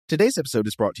Today's episode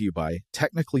is brought to you by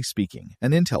Technically Speaking,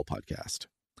 an Intel podcast.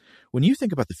 When you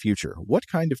think about the future, what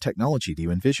kind of technology do you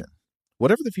envision?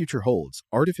 Whatever the future holds,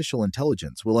 artificial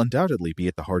intelligence will undoubtedly be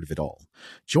at the heart of it all.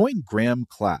 Join Graham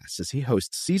Class as he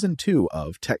hosts Season 2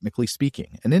 of Technically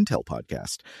Speaking, an Intel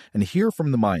podcast, and hear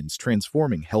from the minds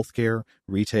transforming healthcare,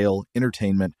 retail,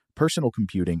 entertainment, personal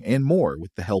computing, and more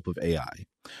with the help of AI.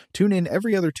 Tune in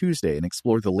every other Tuesday and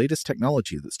explore the latest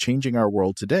technology that's changing our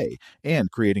world today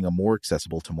and creating a more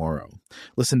accessible tomorrow.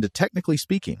 Listen to Technically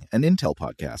Speaking, an Intel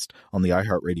podcast on the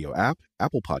iHeartRadio app,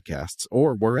 Apple Podcasts,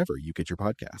 or wherever you get your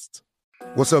podcasts.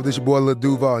 What's up, this your boy Lil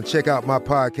Duval, and check out my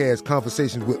podcast,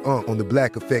 Conversations with Unc, on the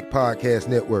Black Effect Podcast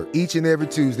Network. Each and every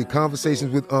Tuesday,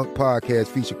 Conversations with Unc podcast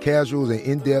feature casuals and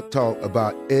in-depth talk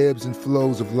about ebbs and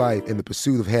flows of life and the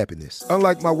pursuit of happiness.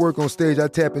 Unlike my work on stage, I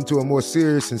tap into a more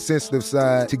serious and sensitive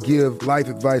side to give life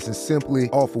advice and simply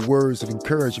offer words of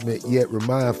encouragement, yet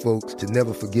remind folks to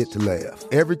never forget to laugh.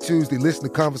 Every Tuesday, listen to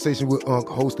Conversations with Unc,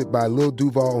 hosted by Lil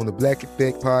Duval on the Black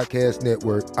Effect Podcast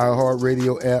Network,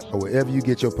 iHeartRadio app, or wherever you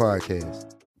get your podcasts.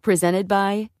 Presented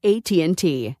by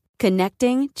AT&T.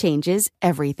 Connecting changes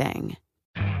everything.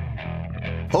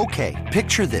 Okay,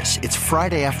 picture this. It's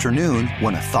Friday afternoon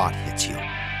when a thought hits you.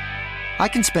 I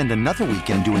can spend another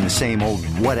weekend doing the same old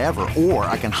whatever, or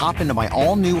I can hop into my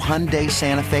all-new Hyundai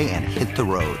Santa Fe and hit the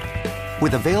road.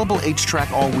 With available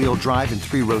H-Track all-wheel drive and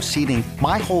 3-row seating,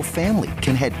 my whole family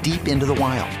can head deep into the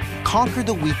wild. Conquer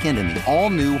the weekend in the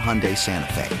all-new Hyundai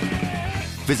Santa Fe.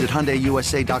 Visit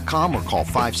HyundaiUSA.com or call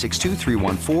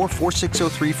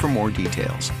 562-314-4603 for more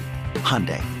details.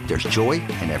 Hyundai, there's joy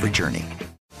in every journey.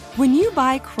 When you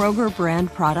buy Kroger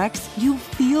brand products, you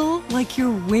feel like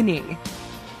you're winning.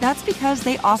 That's because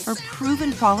they offer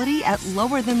proven quality at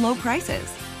lower than low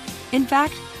prices. In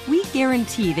fact, we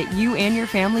guarantee that you and your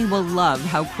family will love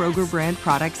how Kroger brand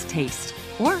products taste,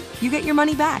 or you get your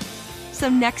money back. So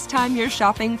next time you're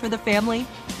shopping for the family,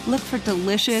 look for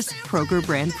delicious Kroger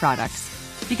brand products,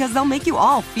 because they'll make you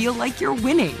all feel like you're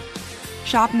winning.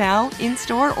 Shop now,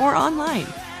 in-store, or online.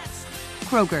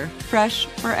 Kroger, fresh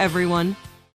for everyone.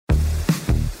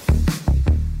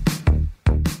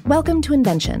 Welcome to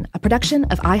Invention, a production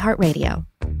of iHeartRadio.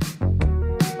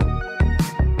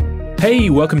 Hey,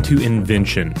 welcome to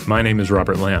Invention. My name is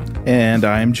Robert Lamb. And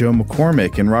I'm Joe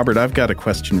McCormick. And Robert, I've got a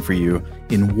question for you.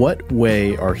 In what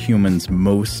way are humans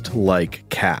most like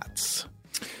cats?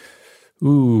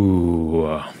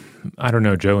 Ooh, I don't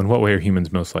know, Joe. In what way are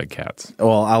humans most like cats?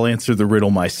 Well, I'll answer the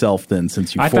riddle myself then,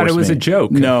 since you forced me. I thought it was a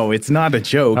joke. No, it's not a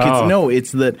joke. Oh.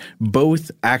 It's that both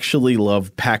actually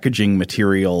love packaging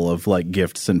material of like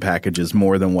gifts and packages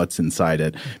more than what's inside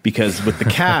it. Because with the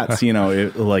cats,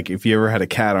 like if you ever had a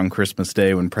cat on Christmas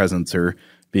Day when presents are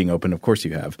being opened, of course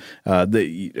you have. I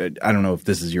don't know if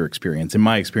this is your experience. In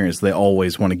my experience, they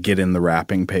always want to get in the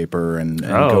wrapping paper and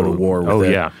go to war with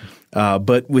it. Yeah.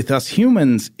 But with us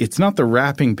humans, it's not the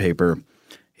wrapping paper.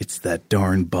 It's that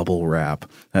darn bubble wrap.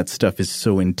 That stuff is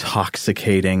so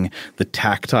intoxicating. The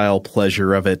tactile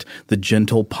pleasure of it, the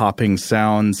gentle popping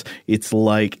sounds. It's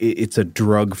like it's a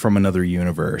drug from another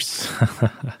universe.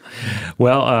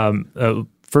 Well,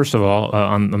 first of all,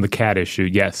 on the cat issue,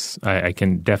 yes, I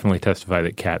can definitely testify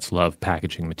that cats love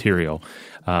packaging material.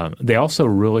 They also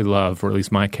really love, or at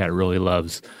least my cat really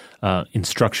loves,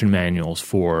 instruction manuals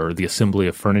for the assembly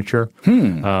of furniture.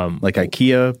 Like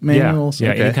IKEA manuals?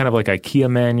 Yeah, okay. Any kind of like IKEA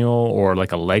manual or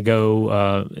like a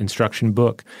Lego instruction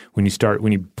book. When you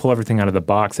pull everything out of the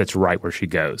box, that's right where she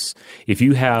goes. If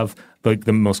you have like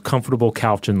the most comfortable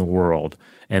couch in the world,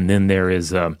 and then there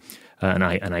is an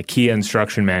IKEA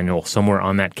instruction manual somewhere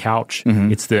on that couch,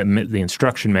 it's the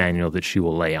instruction manual that she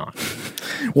will lay on.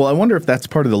 Well, I wonder if that's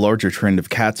part of the larger trend of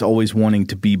cats always wanting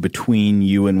to be between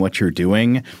you and what you're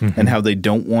doing, and how they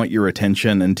don't want your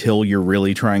attention until you're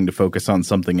really trying to focus on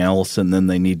something else, and then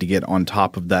they need to get on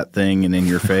top of that thing and in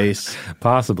your face.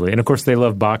 Possibly. And of course they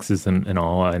love boxes and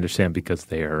all, I understand, because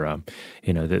they are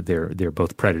they're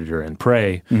both predator and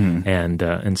prey,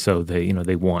 and so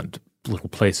they want little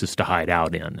places to hide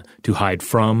out in, to hide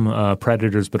from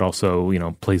predators, but also,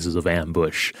 places of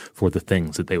ambush for the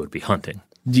things that they would be hunting.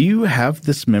 Do you have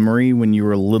this memory when you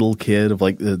were a little kid of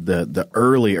like the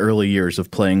early years of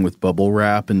playing with bubble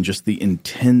wrap and just the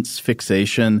intense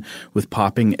fixation with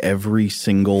popping every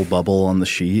single bubble on the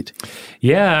sheet?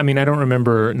 Yeah, I mean, I don't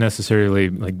remember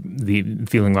necessarily like the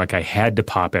feeling like I had to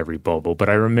pop every bubble, but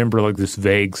I remember like this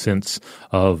vague sense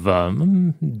of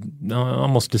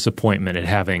almost disappointment at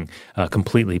having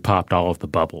completely popped all of the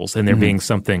bubbles, and there being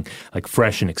something like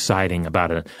fresh and exciting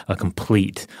about a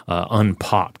complete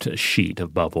unpopped sheet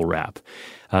of bubble wrap.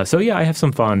 So yeah, I have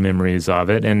some fond memories of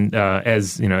it, and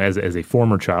as a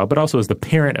former child, but also as the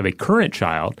parent of a current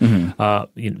child,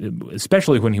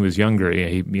 especially when he was younger,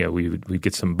 we'd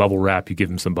get some bubble wrap. You give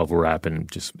him some bubble wrap, and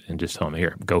just tell him,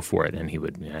 here, go for it, and he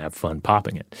would have fun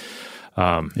popping it.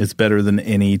 It's better than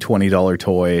any $20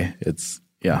 toy.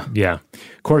 Yeah.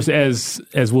 Of course, as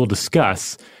we'll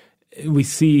discuss, we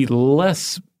see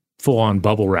less full-on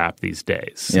bubble wrap these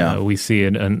days. Yeah. We see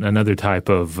another type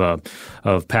of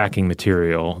packing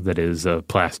material that is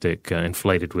plastic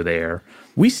inflated with air.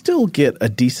 We still get a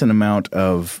decent amount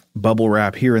of bubble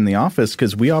wrap here in the office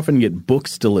because we often get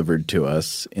books delivered to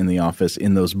us in the office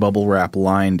in those bubble wrap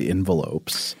lined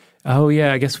envelopes. Oh,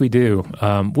 yeah, I guess we do,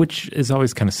 which is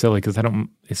always kind of silly because I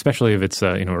don't, especially if it's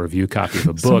a review copy of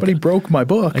a book. Somebody broke my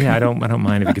book. Yeah, I don't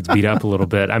mind if it gets beat up a little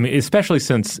bit. I mean, especially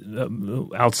since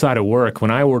outside of work,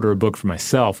 when I order a book for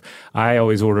myself, I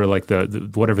always order like the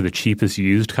whatever the cheapest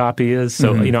used copy is.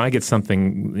 So, I get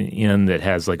something in that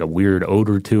has like a weird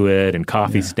odor to it and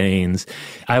coffee stains.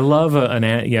 I love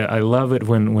I love it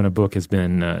when a book has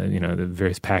been, the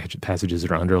various passages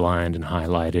that are underlined and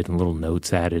highlighted and little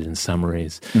notes added and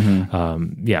summaries.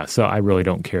 So I really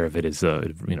don't care if it is,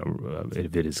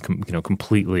 if it is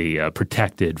completely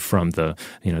protected from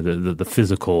the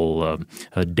physical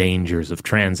dangers of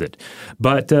transit,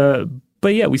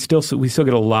 But yeah, we still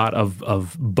get a lot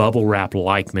of bubble wrap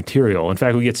like material. In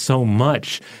fact, we get so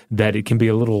much that it can be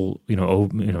a little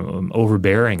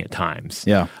overbearing at times.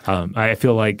 Yeah, I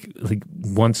feel like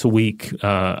once a week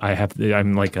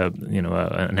I'm like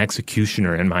an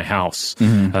executioner in my house,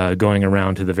 going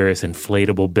around to the various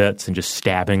inflatable bits and just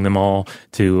stabbing them all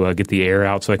to get the air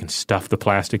out so I can stuff the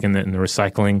plastic in the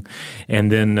recycling.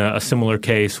 And then a similar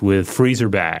case with freezer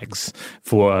bags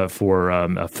for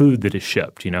food that is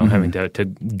shipped. Having to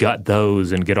gut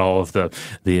those and get all of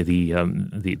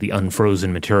the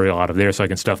unfrozen material out of there so I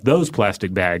can stuff those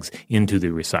plastic bags into the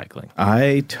recycling.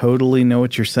 I totally know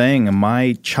what you're saying.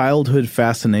 My childhood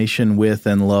fascination with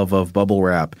and love of bubble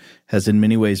wrap has in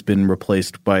many ways been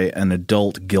replaced by an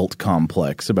adult guilt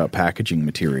complex about packaging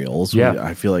materials. Yeah.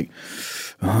 I feel like,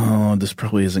 this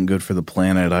probably isn't good for the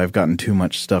planet. I've gotten too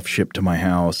much stuff shipped to my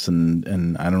house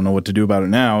and I don't know what to do about it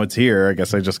now. It's here. I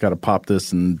guess I just got to pop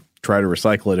this and try to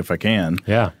recycle it if I can.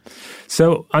 Yeah.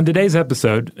 So on today's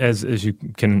episode, as you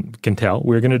can tell,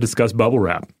 we're going to discuss bubble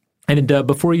wrap. And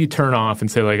before you turn off and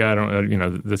say, like, I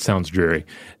don't, that sounds dreary.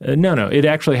 No, it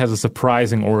actually has a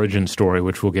surprising origin story,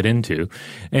 which we'll get into.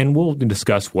 And we'll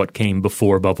discuss what came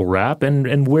before bubble wrap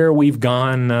and where we've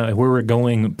gone, where we're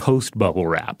going post bubble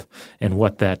wrap and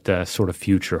what that sort of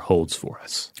future holds for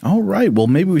us. All right. Well,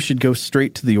 maybe we should go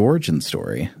straight to the origin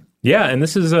story. Yeah, and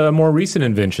this is a more recent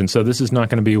invention, so this is not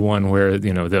going to be one where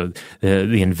the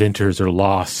inventors are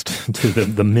lost to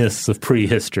the myths of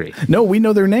prehistory. No, we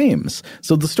know their names.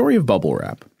 So the story of bubble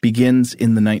wrap begins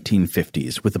in the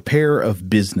 1950s with a pair of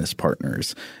business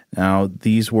partners. Now,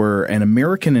 these were an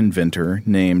American inventor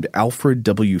named Alfred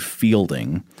W.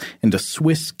 Fielding and a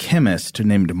Swiss chemist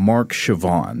named Marc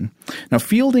Chevon. Now,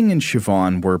 Fielding and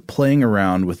Chevon were playing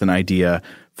around with an idea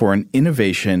for an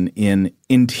innovation in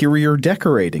interior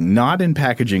decorating, not in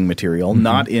packaging material,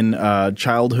 not in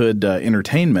childhood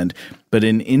entertainment, but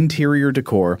in interior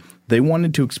decor. They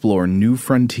wanted to explore new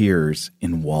frontiers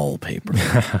in wallpaper.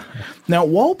 Now,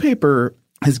 wallpaper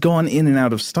has gone in and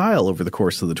out of style over the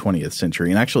course of the 20th century,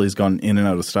 and actually has gone in and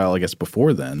out of style, I guess,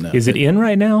 before then. Is it in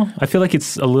right now? I feel like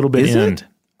it's a little bit in. It?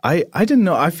 I didn't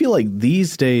know. I feel like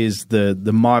these days the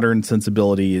modern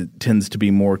sensibility tends to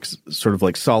be more sort of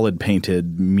like solid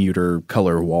painted, muter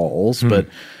color walls, but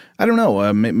I don't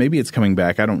know. Maybe it's coming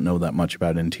back. I don't know that much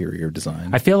about interior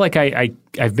design. I feel like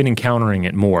I've been encountering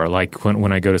it more, like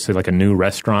when I go to, say, like a new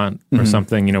restaurant or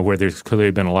something, where there's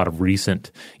clearly been a lot of recent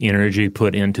energy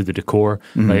put into the decor.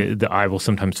 I will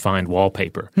sometimes find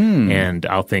wallpaper, and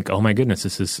I'll think, oh my goodness,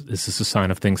 is this a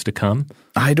sign of things to come?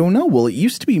 I don't know. Well, it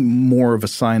used to be more of a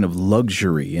sign of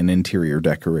luxury in interior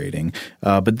decorating,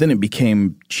 but then it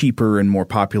became cheaper and more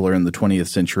popular in the 20th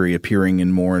century, appearing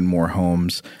in more and more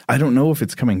homes. I don't know if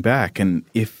it's coming back, and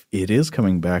if it is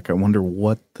coming back, I wonder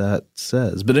what that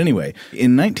says. But anyway,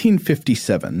 in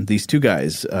 1957, these two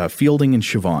guys, Fielding and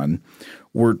Chevon,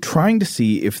 were trying to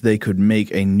see if they could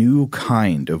make a new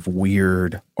kind of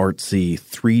weird, artsy,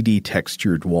 3D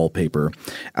textured wallpaper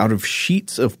out of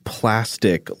sheets of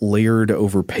plastic layered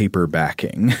over paper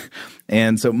backing.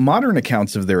 And so modern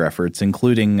accounts of their efforts,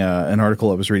 including an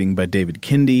article I was reading by David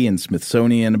Kindy and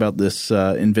Smithsonian about this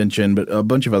invention, but a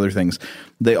bunch of other things,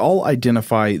 they all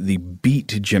identify the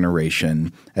Beat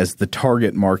generation as the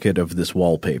target market of this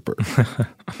wallpaper.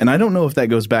 And I don't know if that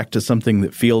goes back to something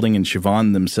that Fielding and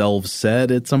Siobhan themselves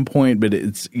said at some point, but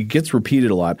it gets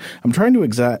repeated a lot. I'm trying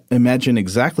to imagine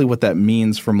exactly what that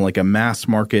means from like a mass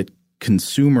market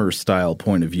consumer style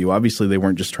point of view. Obviously, they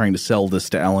weren't just trying to sell this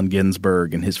to Allen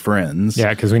Ginsberg and his friends.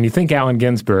 Yeah, because when you think Allen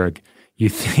Ginsberg, you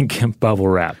think bubble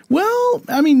wrap. Well,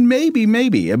 I mean,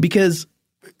 maybe, because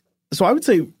so I would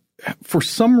say for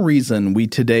some reason we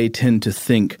today tend to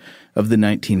think of the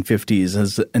 1950s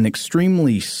as an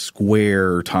extremely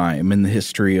square time in the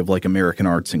history of like American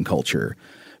arts and culture.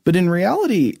 But in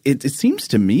reality, it seems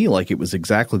to me like it was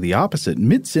exactly the opposite.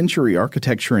 Mid-century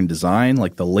architecture and design,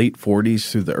 like the late 40s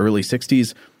through the early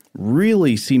 60s,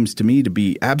 really seems to me to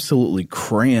be absolutely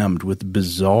crammed with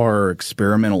bizarre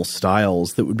experimental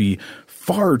styles that would be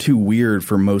far too weird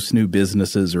for most new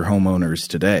businesses or homeowners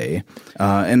today.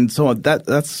 And so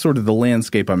that's sort of the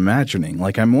landscape I'm imagining.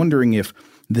 Like I'm wondering if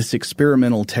this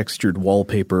experimental textured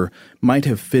wallpaper might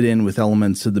have fit in with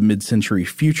elements of the mid-century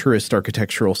futurist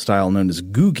architectural style known as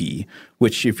Googie,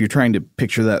 which if you're trying to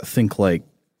picture that, think like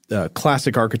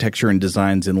classic architecture and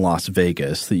designs in Las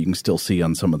Vegas that you can still see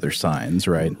on some of their signs,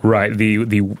 right? Right.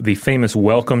 The famous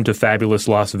 "Welcome to Fabulous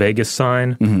Las Vegas"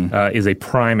 sign is a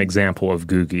prime example of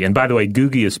Googie. And by the way,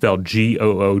 Googie is spelled Googie,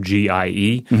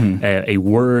 a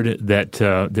word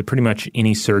that pretty much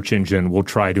any search engine will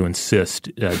try to insist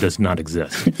does not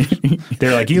exist.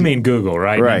 They're like, you mean Google,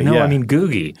 right? Right. No, yeah. I mean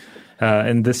Googie.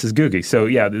 And this is Googie. So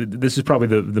yeah, this is probably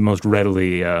the most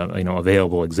readily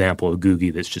available example of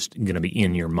Googie that's just going to be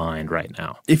in your mind right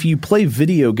now. If you play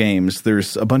video games,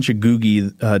 there's a bunch of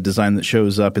Googie design that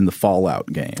shows up in the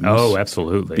Fallout games. Oh,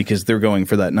 absolutely. Because they're going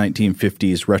for that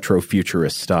 1950s retro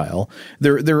futurist style.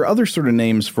 There are other sort of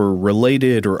names for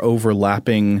related or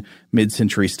overlapping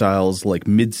mid-century styles like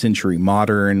mid-century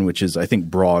modern, which is, I think,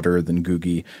 broader than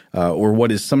Googie, or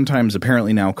what is sometimes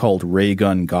apparently now called ray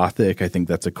gun Gothic. I think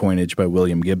that's a coinage by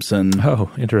William Gibson.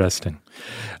 Oh, interesting.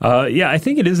 Yeah, I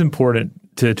think it is important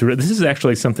to this is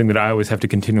actually something that I always have to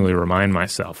continually remind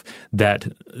myself, that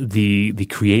the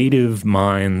creative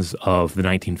minds of the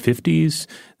 1950s,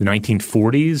 the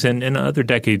 1940s, and other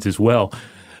decades as well,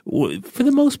 for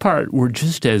the most part, were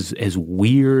just as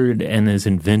weird and as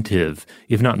inventive,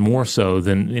 if not more so,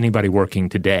 than anybody working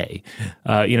today.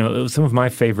 Some of my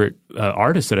favorite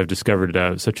artists that I've discovered,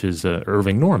 such as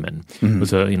Irving Norman,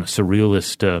 was a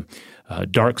surrealist,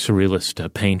 dark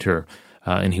surrealist painter.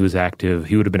 And he was active.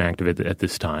 He would have been active at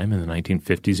this time in the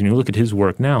 1950s. And you look at his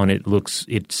work now, and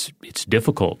it's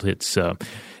difficult. It's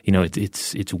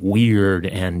weird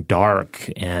and dark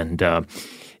and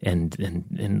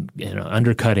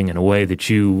undercutting in a way that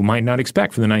you might not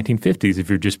expect from the 1950s if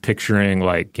you're just picturing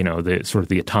the sort of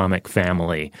the atomic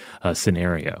family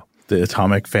scenario. The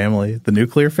atomic family, the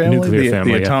nuclear family,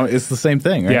 it's the same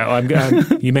thing, right?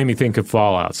 Yeah, you made me think of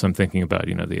Fallout, so I'm thinking about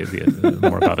the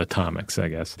more about atomics, I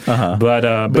guess. But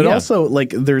yeah. Also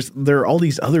there are all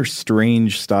these other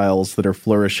strange styles that are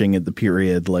flourishing at the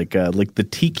period, like the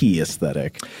tiki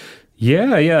aesthetic.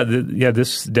 Yeah.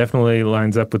 This definitely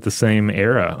lines up with the same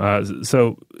era.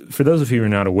 So for those of you who are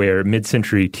not aware,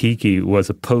 mid-century tiki was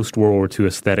a post-World War II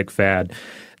aesthetic fad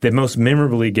that most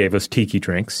memorably gave us tiki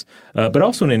drinks, but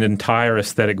also an entire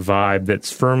aesthetic vibe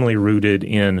that's firmly rooted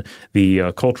in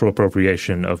the cultural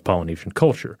appropriation of Polynesian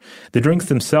culture. The drinks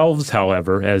themselves,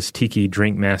 however, as tiki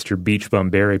drink master Beach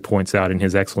Bum Berry points out in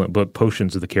his excellent book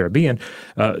Potions of the Caribbean,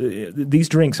 these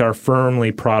drinks are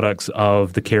firmly products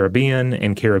of the Caribbean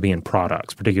and Caribbean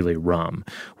products, particularly rum,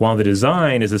 while the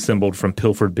design is assembled from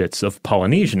pilfered bits of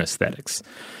Polynesian aesthetics.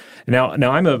 Now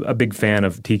I'm a big fan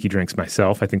of tiki drinks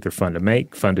myself. I think they're fun to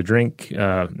make, fun to drink,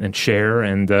 and share.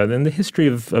 And then the history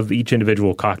of each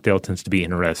individual cocktail tends to be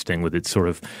interesting with its sort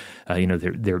of,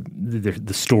 they're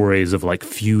the stories of like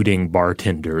feuding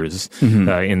bartenders in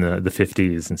the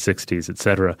 50s and 60s, et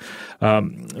cetera.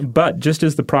 But just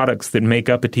as the products that make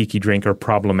up a tiki drink are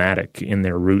problematic in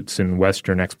their roots in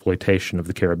Western exploitation of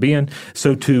the Caribbean,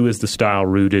 so too is the style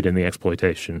rooted in the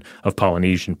exploitation of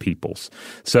Polynesian peoples.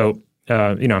 So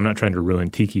I'm not trying to ruin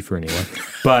tiki for anyone,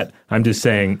 but I'm just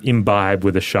saying imbibe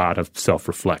with a shot of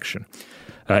self-reflection.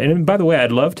 And by the way,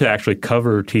 I'd love to actually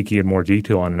cover tiki in more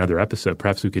detail on another episode.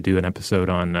 Perhaps we could do an episode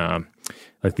on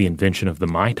the invention of the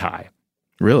Mai Tai.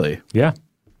 Really? Yeah.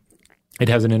 It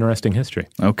has an interesting history.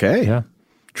 Okay. Yeah.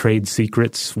 Trade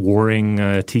secrets, warring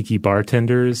tiki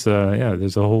bartenders.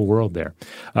 There's a whole world there.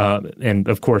 And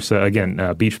of course,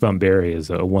 Beach Bum Berry is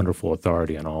a wonderful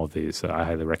authority on all of these. I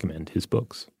highly recommend his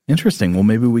books. Interesting. Well,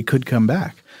 maybe we could come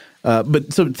back.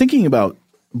 But so thinking about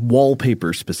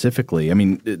wallpaper specifically, I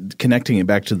mean, connecting it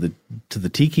back to the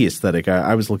tiki aesthetic,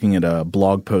 I was looking at a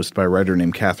blog post by a writer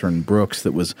named Catherine Brooks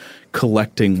that was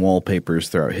collecting wallpapers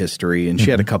throughout history, and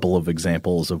she had a couple of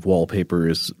examples of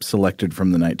wallpapers selected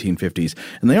from the 1950s,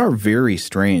 and they are very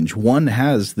strange. One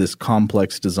has this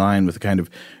complex design with a kind of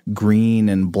green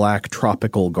and black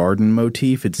tropical garden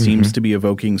motif. It seems to be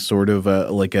evoking sort of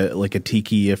like a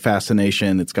tiki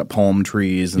fascination. It's got palm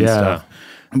trees and stuff.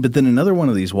 But then another one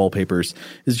of these wallpapers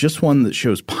is just one that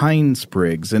shows pine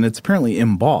sprigs, and it's apparently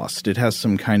embossed. It has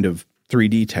some kind of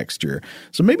 3D texture.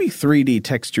 So maybe 3D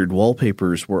textured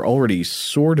wallpapers were already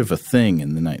sort of a thing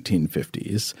in the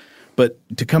 1950s. But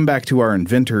to come back to our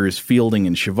inventors, Fielding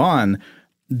and Siobhan,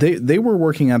 they were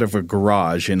working out of a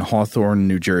garage in Hawthorne,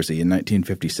 New Jersey in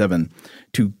 1957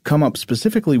 to come up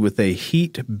specifically with a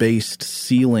heat-based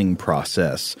sealing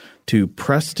process to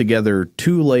press together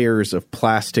 2 layers of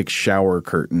plastic shower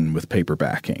curtain with paper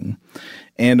backing.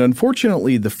 And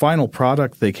unfortunately, the final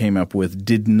product they came up with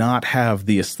did not have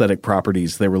the aesthetic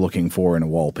properties they were looking for in a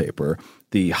wallpaper.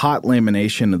 The hot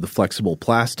lamination of the flexible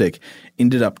plastic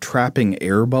ended up trapping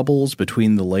air bubbles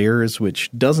between the layers, which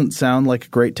doesn't sound like a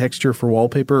great texture for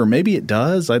wallpaper. Or maybe it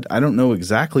does. I don't know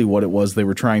exactly what it was they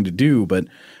were trying to do, but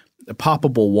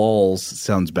poppable walls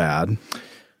sounds bad.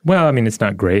 Well, I mean, it's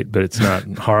not great, but it's not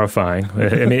horrifying.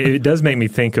 I mean, it does make me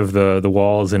think of the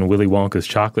walls in Willy Wonka's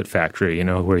Chocolate Factory, you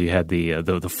know, where you had the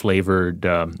flavored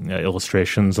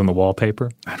illustrations on the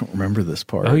wallpaper. I don't remember this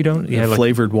part. Oh, you don't? Yeah, like,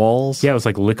 flavored walls? Yeah, it was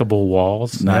like lickable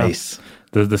walls. Nice.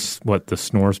 The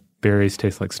snoresberries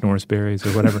taste like snoresberries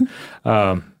or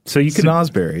whatever. So you could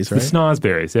snozzberries, right? The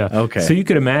snozzberries, yeah. Okay. So you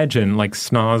could imagine like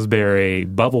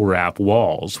snozzberry bubble wrap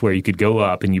walls where you could go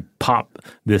up and you pop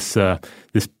this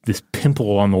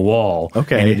pimple on the wall,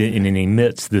 okay, and it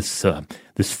emits this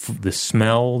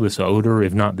smell, this odor,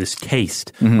 if not this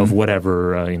taste of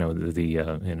whatever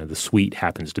the sweet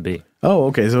happens to be. Oh,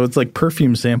 okay. So it's like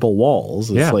perfume sample walls.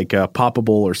 It's like a poppable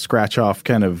or scratch off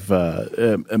kind of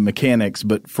mechanics,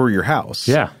 but for your house.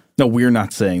 Yeah. No, we're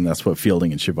not saying that's what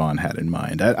Fielding and Siobhan had in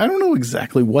mind. I don't know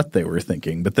exactly what they were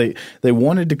thinking, but they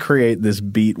wanted to create this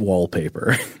beat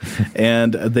wallpaper.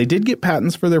 And they did get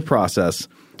patents for their process,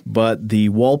 but the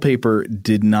wallpaper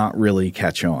did not really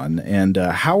catch on. And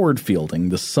Howard Fielding,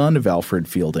 the son of Alfred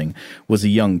Fielding, was a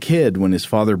young kid when his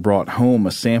father brought home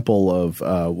a sample of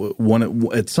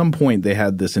one. At some point, they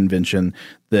had this invention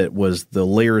that was the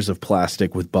layers of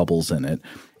plastic with bubbles in it.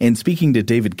 And speaking to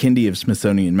David Kindy of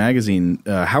Smithsonian Magazine,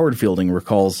 Howard Fielding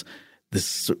recalls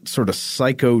this sort of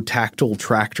psycho-tactile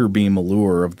tractor beam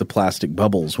allure of the plastic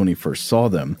bubbles when he first saw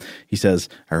them. He says,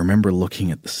 "I remember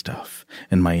looking at the stuff,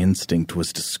 and my instinct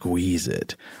was to squeeze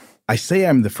it. I say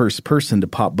I'm the first person to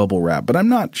pop bubble wrap, but I'm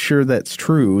not sure that's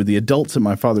true. The adults at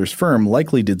my father's firm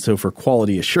likely did so for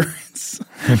quality assurance.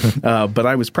 But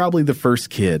I was probably the first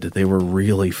kid. They were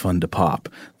really fun to pop.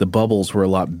 The bubbles were a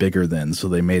lot bigger then, so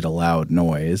they made a loud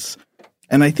noise."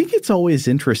 And I think it's always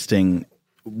interesting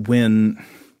when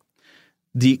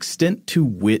the extent to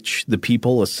which the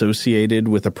people associated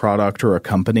with a product or a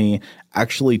company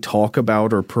actually talk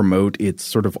about or promote its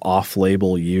sort of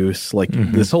off-label use. Like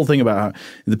this whole thing about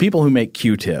the people who make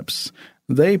Q-tips,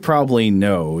 they probably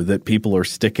know that people are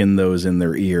sticking those in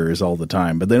their ears all the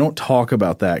time, but they don't talk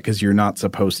about that because you're not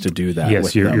supposed to do that.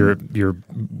 Yes, you're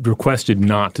requested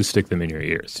not to stick them in your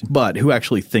ears. But who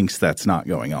actually thinks that's not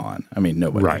going on? I mean,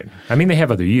 nobody. Right. I mean, they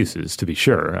have other uses, to be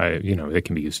sure. They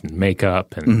can be used in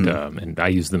makeup, and I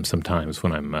use them sometimes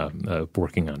when I'm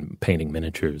working on painting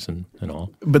miniatures and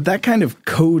all. But that kind of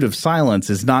code of silence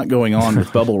is not going on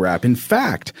with bubble wrap. In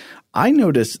fact, I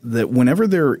notice that whenever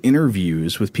there are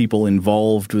interviews with people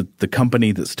involved with the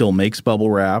company that still makes bubble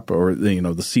wrap, or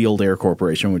the Sealed Air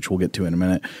Corporation, which we'll get to in a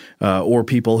minute, or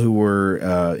people who were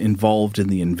involved in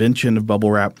the invention of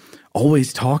bubble wrap,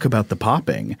 always talk about the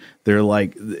popping. They're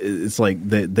like, it's like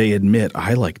they admit,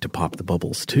 I like to pop the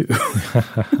bubbles too.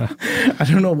 I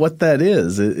don't know what that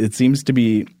is. It seems to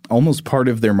be almost part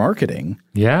of their marketing.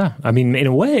 Yeah, I mean, in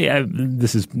a way,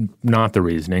 this is not the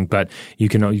reasoning, but you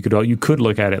could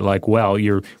look at it like, well,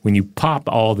 when you pop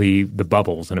all the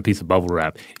bubbles in a piece of bubble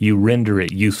wrap, you render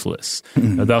it useless,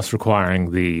 thus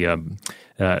requiring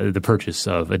the purchase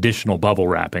of additional bubble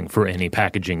wrapping for any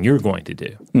packaging you're going to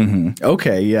do.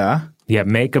 Okay, yeah. Yeah,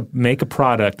 make a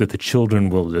product that the children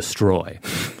will destroy.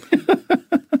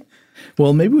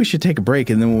 Well, maybe we should take a break,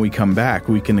 and then when we come back,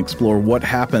 we can explore what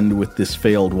happened with this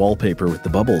failed wallpaper with the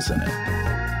bubbles in it.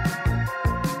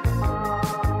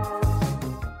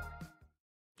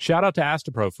 Shout out to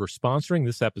Astepro for sponsoring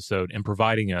this episode and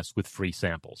providing us with free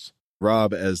samples.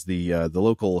 Rob, as the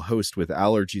local host with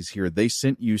allergies here, they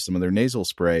sent you some of their nasal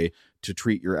spray to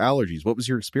treat your allergies. What was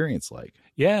your experience like?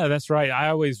 Yeah, that's right. I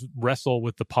always wrestle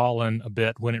with the pollen a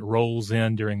bit when it rolls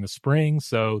in during the spring.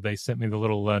 So they sent me the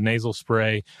little nasal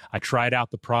spray. I tried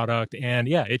out the product, and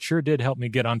yeah, it sure did help me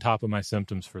get on top of my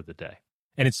symptoms for the day.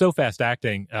 And it's so fast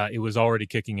acting, it was already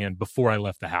kicking in before I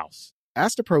left the house.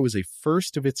 Astepro is a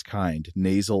first-of-its-kind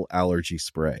nasal allergy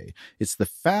spray. It's the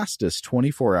fastest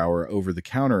 24-hour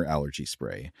over-the-counter allergy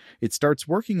spray. It starts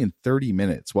working in 30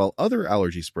 minutes, while other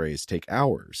allergy sprays take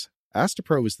hours.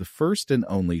 Astepro is the first and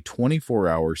only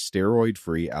 24-hour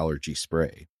steroid-free allergy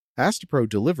spray. Astepro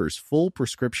delivers full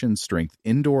prescription-strength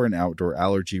indoor and outdoor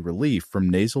allergy relief from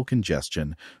nasal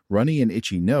congestion, runny and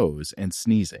itchy nose, and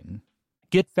sneezing.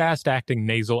 Get fast-acting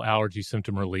nasal allergy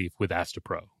symptom relief with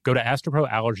Astepro. Go to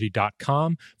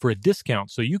asteproallergy.com for a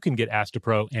discount so you can get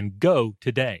Astepro and go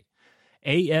today.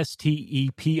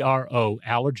 ASTEPRO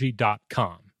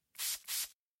allergy.com.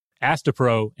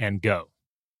 Astepro and go.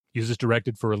 Use as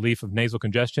directed for relief of nasal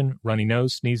congestion, runny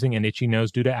nose, sneezing, and itchy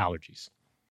nose due to allergies.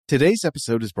 Today's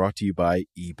episode is brought to you by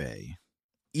eBay.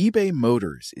 eBay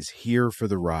Motors is here for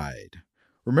the ride.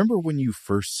 Remember when you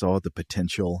first saw the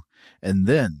potential? And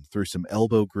then, through some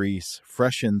elbow grease,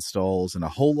 fresh installs, and a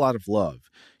whole lot of love,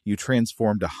 you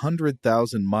transformed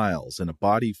 100,000 miles and a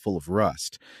body full of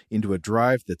rust into a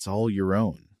drive that's all your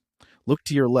own. Look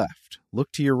to your left.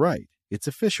 Look to your right. It's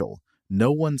official.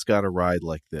 No one's got a ride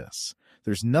like this.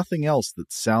 There's nothing else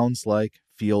that sounds like,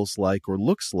 feels like, or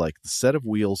looks like the set of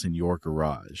wheels in your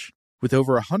garage. With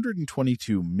over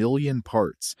 122 million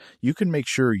parts, you can make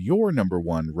sure your number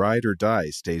one ride or die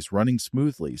stays running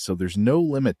smoothly so there's no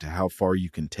limit to how far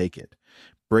you can take it.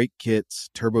 Brake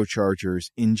kits, turbochargers,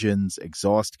 engines,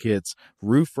 exhaust kits,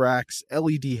 roof racks,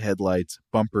 LED headlights,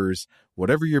 bumpers,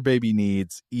 whatever your baby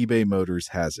needs, eBay Motors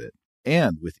has it.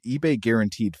 And with eBay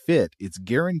Guaranteed Fit, it's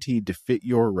guaranteed to fit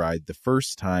your ride the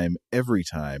first time, every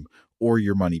time, or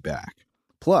your money back.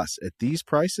 Plus, at these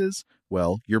prices,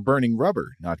 well, you're burning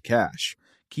rubber, not cash.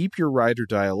 Keep your ride or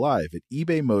die alive at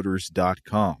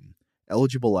ebaymotors.com.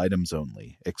 Eligible items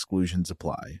only. Exclusions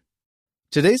apply.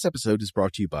 Today's episode is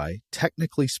brought to you by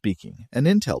Technically Speaking, an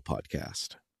Intel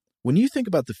podcast. When you think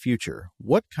about the future,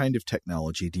 what kind of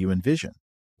technology do you envision?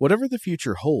 Whatever the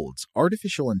future holds,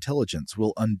 artificial intelligence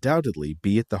will undoubtedly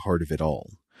be at the heart of it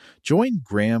all. Join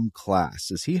Graham Class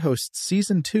as he hosts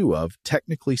Season 2 of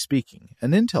Technically Speaking,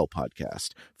 an Intel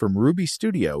podcast from Ruby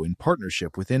Studio in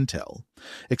partnership with Intel.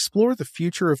 Explore the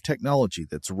future of technology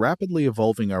that's rapidly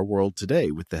evolving our world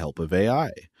today with the help of AI.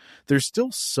 There's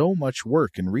still so much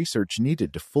work and research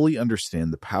needed to fully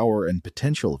understand the power and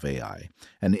potential of AI,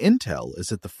 and Intel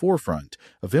is at the forefront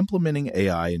of implementing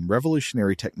AI in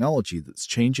revolutionary technology that's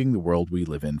changing the world we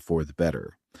live in for the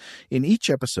better. In each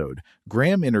episode,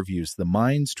 Graham interviews the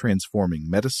minds transforming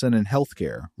medicine and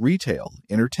healthcare, retail,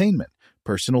 entertainment,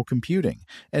 personal computing,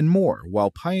 and more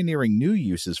while pioneering new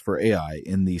uses for AI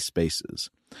in these spaces.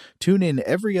 Tune in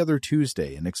every other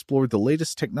Tuesday and explore the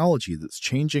latest technology that's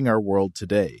changing our world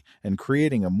today and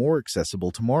creating a more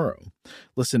accessible tomorrow.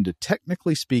 Listen to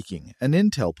Technically Speaking, an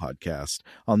Intel podcast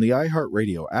on the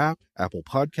iHeartRadio app, Apple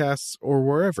Podcasts, or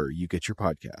wherever you get your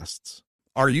podcasts.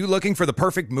 Are you looking for the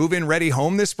perfect move-in ready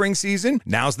home this spring season?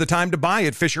 Now's the time to buy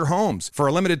at Fisher Homes. For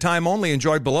a limited time only,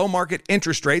 enjoy below-market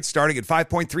interest rates starting at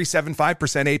 5.375%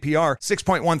 APR,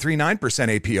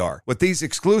 6.139% APR. With these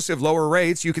exclusive lower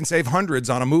rates, you can save hundreds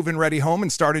on a move-in ready home and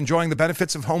start enjoying the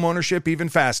benefits of home ownership even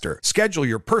faster. Schedule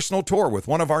your personal tour with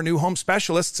one of our new home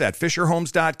specialists at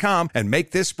FisherHomes.com and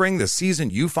make this spring the season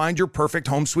you find your perfect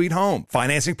home sweet home.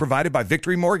 Financing provided by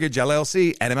Victory Mortgage,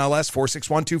 LLC, NMLS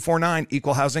 461249,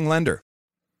 Equal Housing Lender.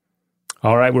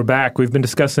 All right, we're back. We've been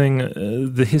discussing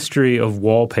the history of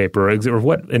wallpaper, or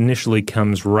what initially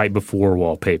comes right before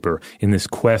wallpaper in this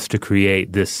quest to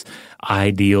create this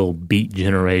ideal beat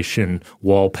generation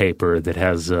wallpaper that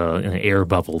has air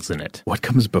bubbles in it. What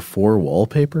comes before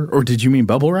wallpaper? Or did you mean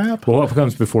bubble wrap? Well, what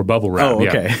comes before bubble wrap? Oh,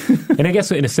 okay. Yeah. And I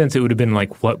guess in a sense it would have been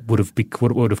like what would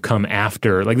have come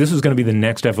after. Like this was going to be the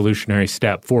next evolutionary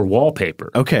step for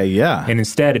wallpaper. Okay, yeah. And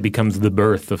instead it becomes the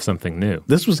birth of something new.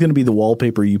 This was going to be the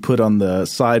wallpaper you put on the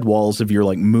side walls of your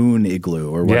like moon igloo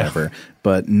or whatever. Yeah.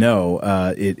 But no,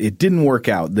 it didn't work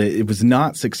out. It was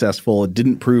not successful. It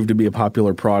didn't prove to be a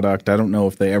popular product. I don't know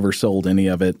if they ever sold any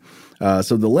of it.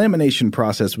 So the lamination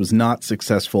process was not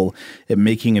successful at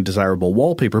making a desirable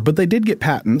wallpaper, but they did get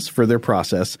patents for their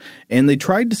process, and they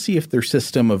tried to see if their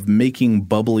system of making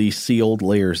bubbly sealed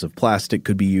layers of plastic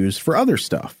could be used for other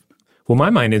stuff. Well, my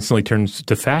mind instantly turns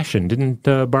to fashion. Didn't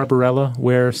Barbarella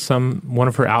wear one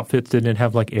of her outfits? Didn't it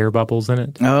have like air bubbles in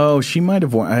it? Oh, she might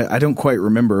have worn. I don't quite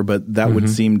remember, but that would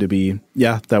seem to be.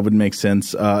 Yeah, that would make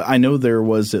sense. I know there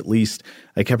was at least.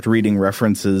 I kept reading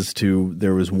references to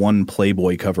there was one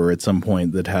Playboy cover at some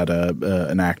point that had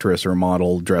an actress or a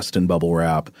model dressed in bubble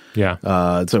wrap.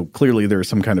 Yeah. So clearly there's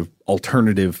some kind of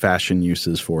alternative fashion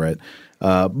uses for it.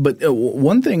 But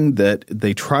one thing that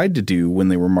they tried to do when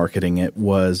they were marketing it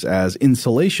was as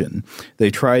insulation.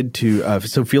 They tried to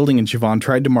so Fielding and Chevon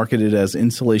tried to market it as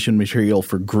insulation material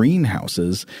for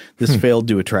greenhouses. This failed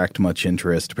to attract much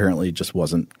interest. Apparently it just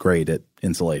wasn't great at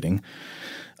insulating.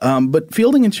 But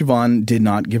Fielding and Chevon did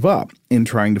not give up in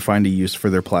trying to find a use for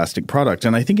their plastic product.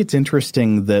 And I think it's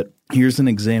interesting that here's an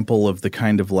example of the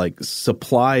kind of like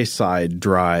supply side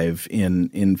drive in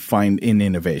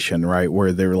innovation, right?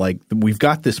 Where they're like, we've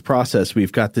got this process,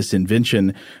 we've got this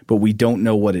invention, but we don't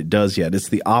know what it does yet. It's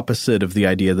the opposite of the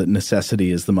idea that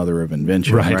necessity is the mother of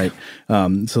invention, right?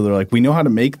 So they're like, we know how to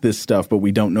make this stuff, but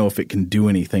we don't know if it can do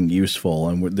anything useful,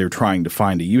 and they're trying to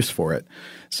find a use for it.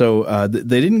 So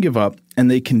they didn't give up, and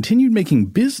they continued making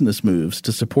business moves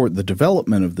to support the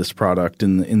development of this product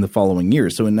in the following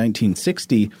years. So in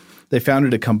 1960, they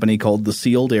founded a company called the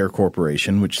Sealed Air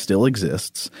Corporation, which still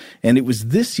exists. And it was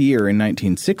this year in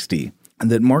 1960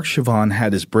 that Marc Chevon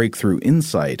had his breakthrough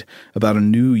insight about a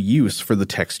new use for the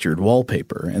textured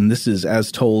wallpaper. And this is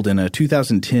as told in a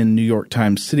 2010 New York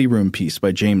Times City Room piece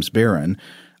by James Barron.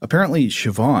 Apparently,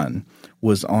 Chevon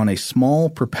was on a small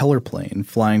propeller plane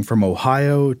flying from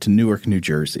Ohio to Newark, New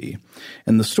Jersey.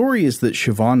 And the story is that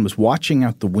Chevon was watching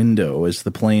out the window as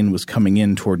the plane was coming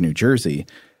in toward New Jersey,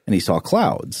 and he saw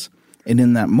clouds. And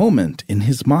in that moment, in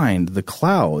his mind, the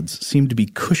clouds seemed to be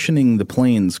cushioning the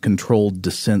plane's controlled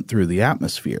descent through the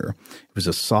atmosphere. It was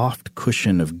a soft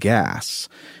cushion of gas.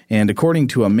 And according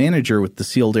to a manager with the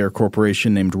Sealed Air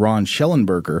Corporation named Ron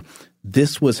Schellenberger,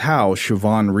 this was how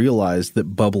Chevon realized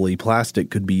that bubbly plastic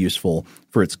could be useful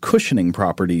for its cushioning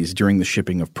properties during the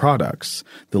shipping of products.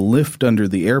 The lift under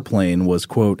the airplane was,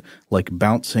 quote, like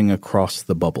bouncing across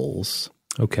the bubbles.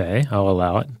 Okay, I'll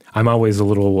allow it. I'm always a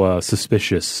little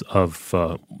suspicious of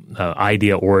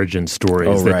idea origin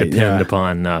stories that depend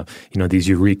upon these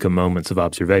eureka moments of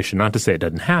observation. Not to say it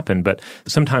doesn't happen, but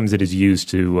sometimes it is used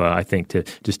to, I think, to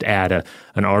just add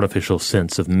an artificial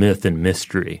sense of myth and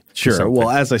mystery. Sure. Well,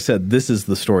 as I said, this is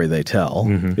the story they tell.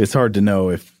 It's hard to know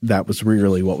if that was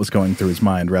really what was going through his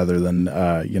mind, rather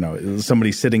than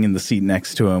somebody sitting in the seat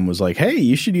next to him was like, "Hey,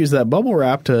 you should use that bubble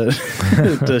wrap to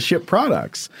to ship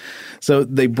products." So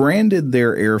they branded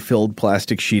their air-filled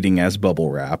plastic sheeting as bubble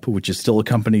wrap, which is still a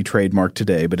company trademark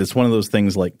today, but it's one of those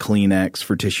things like Kleenex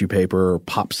for tissue paper or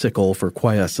Popsicle for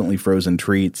quiescently frozen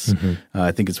treats.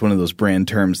 I think it's one of those brand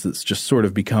terms that's just sort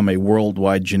of become a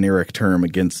worldwide generic term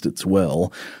against its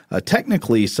will.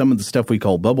 Technically, some of the stuff we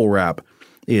call bubble wrap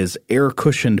is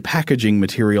air-cushioned packaging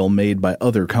material made by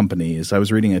other companies. I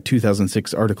was reading a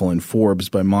 2006 article in Forbes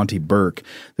by Monty Burke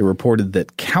that reported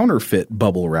that counterfeit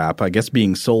bubble wrap, I guess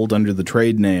being sold under the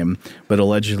trade name but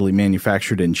allegedly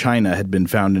manufactured in China, had been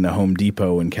found in a Home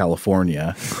Depot in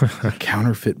California.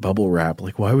 Counterfeit bubble wrap.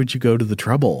 Like, why would you go to the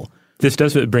trouble? This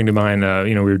does bring to mind,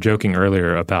 we were joking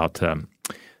earlier about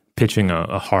pitching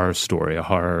a horror story, a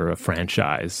horror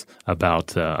franchise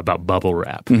about bubble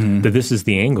wrap. That this is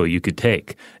the angle you could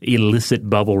take: illicit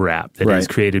bubble wrap that is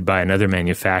created by another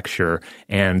manufacturer,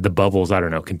 and the bubbles, I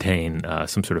don't know, contain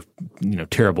some sort of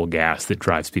terrible gas that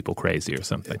drives people crazy or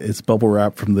something. It's bubble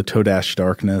wrap from the Todash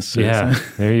darkness. Yeah,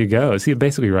 there you go. See, it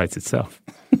basically writes itself.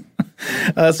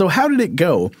 So how did it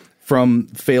go from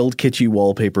failed kitschy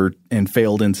wallpaper and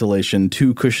failed insulation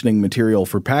to cushioning material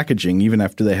for packaging even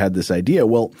after they had this idea?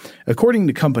 Well, according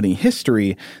to company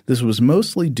history, this was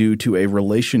mostly due to a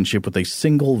relationship with a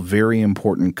single very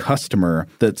important customer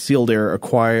that Sealed Air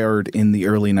acquired in the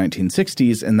early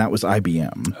 1960s, and that was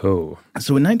IBM. Oh.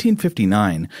 So in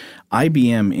 1959,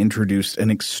 IBM introduced an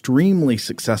extremely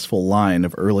successful line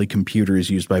of early computers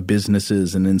used by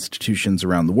businesses and institutions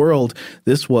around the world.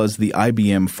 This was the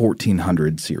IBM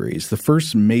 1400 series, the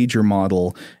first major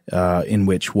model in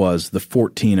which was the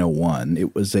 1401.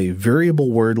 It was a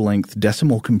variable word length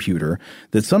decimal computer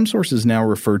that some sources now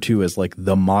refer to as like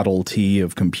the Model T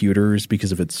of computers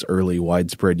because of its early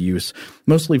widespread use,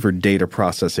 mostly for data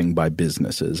processing by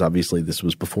businesses. Obviously, this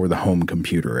was before the home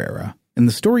computer era. And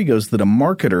the story goes that a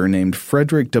marketer named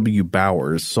Frederick W.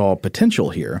 Bowers saw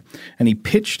potential here, and he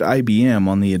pitched IBM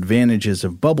on the advantages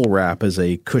of bubble wrap as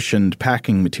a cushioned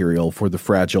packing material for the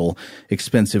fragile,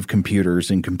 expensive computers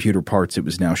and computer parts it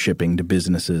was now shipping to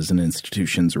businesses and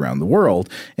institutions around the world.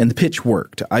 And the pitch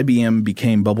worked. IBM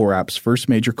became bubble wrap's first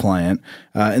major client,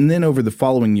 and then over the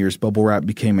following years, bubble wrap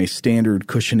became a standard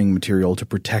cushioning material to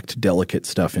protect delicate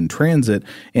stuff in transit,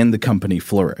 and the company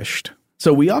flourished.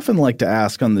 So we often like to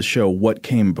ask on the show what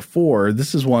came before.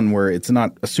 This is one where it's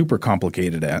not a super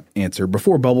complicated answer.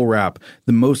 Before bubble wrap,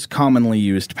 the most commonly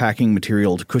used packing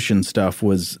material to cushion stuff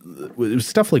was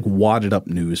stuff like wadded up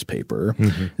newspaper.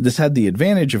 Mm-hmm. This had the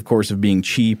advantage, of course, of being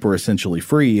cheap or essentially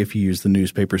free if you used the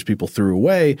newspapers people threw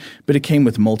away, but it came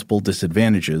with multiple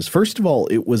disadvantages. First of all,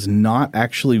 it was not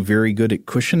actually very good at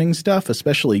cushioning stuff,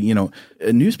 especially,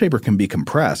 a newspaper can be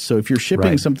compressed. So if you're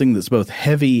shipping something that's both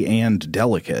heavy and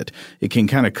delicate, it can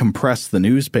kind of compress the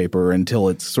newspaper until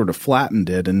it's sort of flattened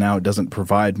it, and now it doesn't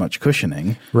provide much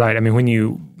cushioning. Right. I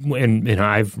mean,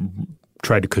 I've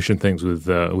tried to cushion things with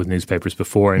newspapers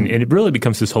before, and it really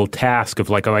becomes this whole task of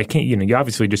like, I can't, you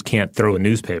obviously just can't throw a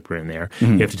newspaper in there.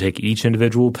 Mm-hmm. You have to take each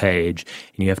individual page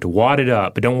and you have to wad it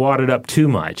up, but don't wad it up too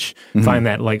much. Mm-hmm. Find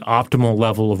that like optimal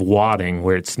level of wadding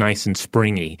where it's nice and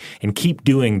springy, and keep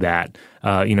doing that,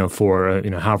 for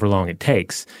however long it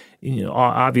takes.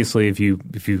 Obviously, if you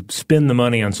spend the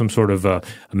money on some sort of a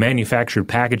manufactured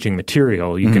packaging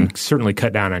material, you can certainly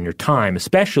cut down on your time,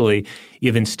 especially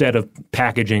if instead of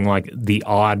packaging like the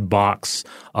odd box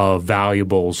of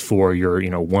valuables for your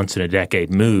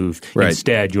once-in-a-decade move,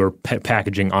 instead you're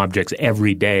packaging objects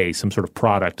every day, some sort of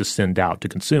product to send out to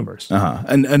consumers. Uh-huh.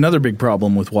 And another big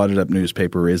problem with wadded-up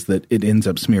newspaper is that it ends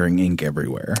up smearing ink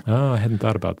everywhere. Oh, I hadn't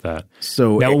thought about that.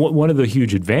 So now, one of the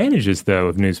huge advantages, though,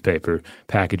 of newspaper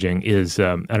packaging is,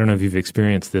 I don't know if you've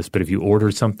experienced this, but if you order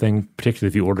something, particularly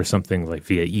if you order something like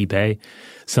via eBay,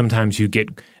 sometimes you get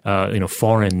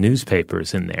foreign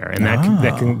newspapers in there, and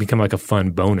that can become like a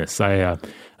fun bonus.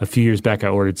 A few years back, I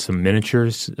ordered some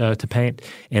miniatures to paint,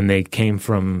 and they came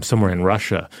from somewhere in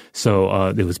Russia. So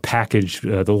it was packaged.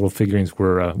 The little figurines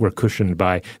were cushioned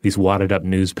by these wadded up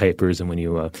newspapers, and when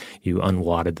you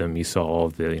unwadded them, you saw all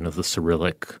of the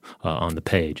Cyrillic on the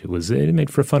page. It made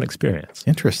for a fun experience.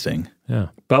 Interesting. Yeah,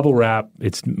 bubble wrap.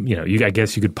 It's I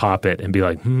guess you could pop it and be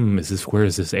like, where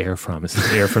is this air from? Is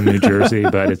this air from New Jersey?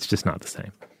 But it's just not the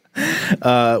same.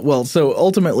 So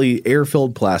ultimately,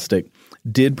 air-filled plastic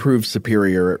did prove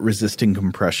superior at resisting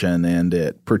compression and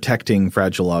at protecting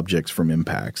fragile objects from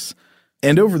impacts.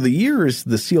 And over the years,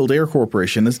 the Sealed Air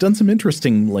Corporation has done some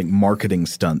interesting marketing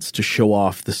stunts to show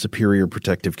off the superior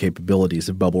protective capabilities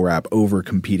of bubble wrap over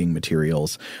competing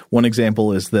materials. One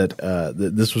example is that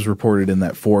this was reported in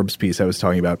that Forbes piece I was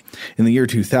talking about. In the year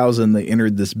 2000, they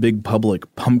entered this big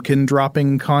public pumpkin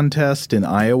dropping contest in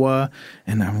Iowa.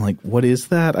 And I'm like, what is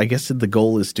that? I guess the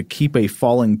goal is to keep a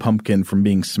falling pumpkin from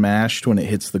being smashed when it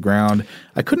hits the ground.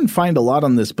 I couldn't find a lot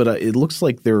on this, but it looks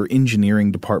like there are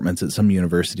engineering departments at some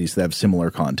universities that have similar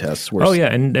contests.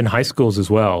 And high schools as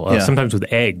well. Sometimes with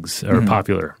eggs are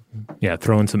popular. Yeah,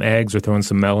 throwing some eggs or throwing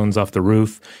some melons off the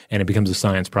roof, and it becomes a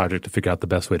science project to figure out the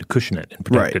best way to cushion it and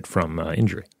protect it from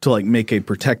injury. To make a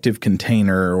protective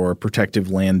container or a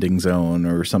protective landing zone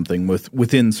or something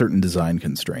within certain design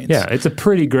constraints. Yeah, it's a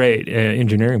pretty great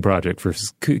engineering project for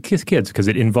kids because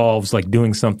it involves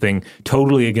doing something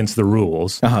totally against the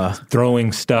rules,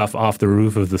 throwing stuff off the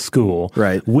roof of the school,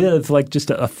 with just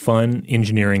a fun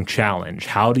engineering challenge.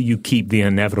 How do you keep the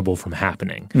inevitable from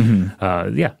happening?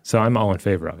 Mm-hmm. So I'm all in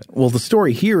favor of it. Well, the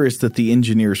story here is that the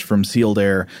engineers from Sealed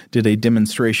Air did a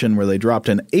demonstration where they dropped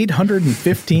an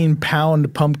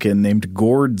 815-pound pumpkin named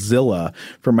Gourdzilla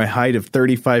from a height of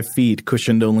 35 feet,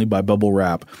 cushioned only by bubble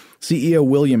wrap. CEO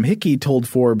William Hickey told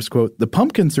Forbes, quote, "The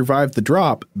pumpkin survived the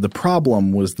drop. The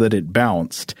problem was that it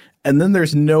bounced." And then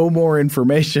there's no more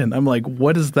information. I'm like,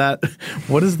 what is that?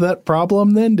 What is that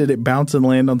problem then? Did it bounce and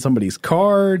land on somebody's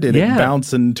car? Did it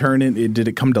bounce and turn it? Did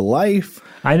it come to life?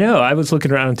 I know. I was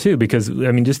looking around too because,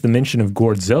 just the mention of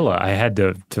Gourdzilla, I had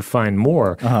to find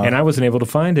more, and I wasn't able to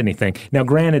find anything. Now,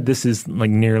 granted, this is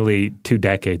nearly 2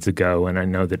 decades ago, and I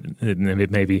know that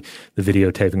maybe the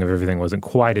videotaping of everything wasn't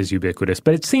quite as ubiquitous,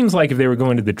 but it seems like if they were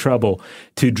going to the trouble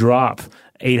to drop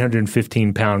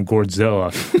 815-pound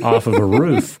Gourdzilla off of a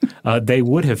roof, they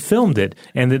would have filmed it,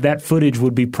 and that footage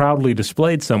would be proudly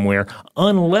displayed somewhere,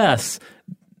 unless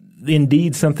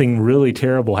indeed something really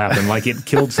terrible happened, like it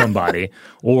killed somebody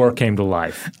or came to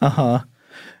life.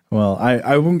 Well,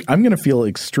 I'm going to feel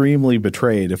extremely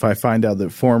betrayed if I find out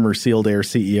that former Sealed Air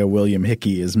CEO William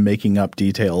Hickey is making up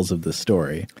details of this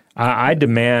story. I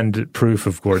demand proof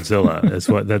of Gourdzilla.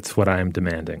 That's what I am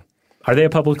demanding. Are they a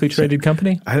publicly traded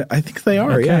company? I think they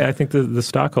are, okay, yeah. I think the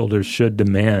stockholders should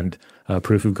demand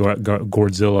proof of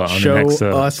Godzilla on Show the next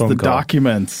us phone the call.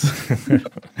 Documents.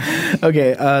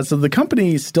 Okay, so the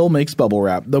company still makes bubble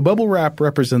wrap. Though bubble wrap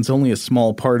represents only a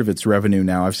small part of its revenue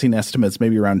now. I've seen estimates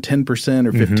maybe around 10%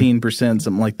 or 15%,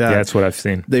 something like that. Yeah, that's what I've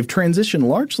seen. They've transitioned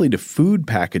largely to food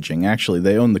packaging, actually.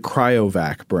 They own the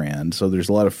Cryovac brand, so there's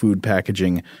a lot of food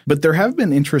packaging. But there have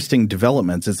been interesting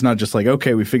developments. It's not just like,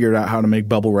 okay, we figured out how to make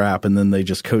bubble wrap, and then they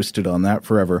just coasted on that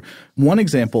forever. One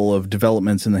example of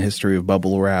developments in the history of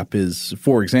bubble wrap is,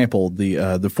 for example,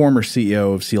 the former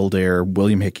CEO of Sealed Air,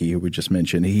 William Hickey, who we just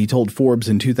mentioned. He told Forbes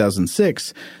in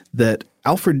 2006 that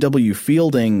Alfred W.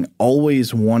 Fielding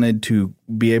always wanted to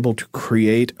be able to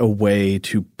create a way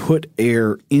to put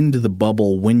air into the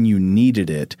bubble when you needed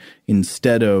it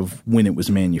instead of when it was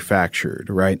manufactured,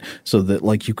 right? So that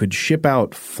like you could ship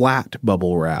out flat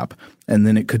bubble wrap and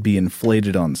then it could be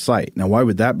inflated on site. Now, why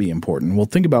would that be important? Well,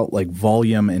 think about like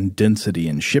volume and density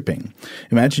in shipping.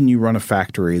 Imagine you run a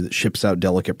factory that ships out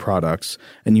delicate products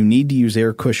and you need to use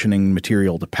air cushioning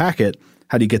material to pack it.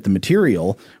 How do you get the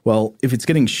material? Well, if it's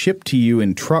getting shipped to you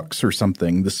in trucks or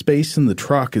something, the space in the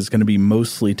truck is going to be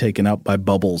mostly taken up by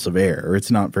bubbles of air.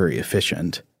 It's not very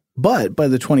efficient. But by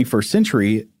the 21st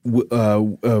century,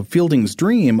 Fielding's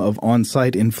dream of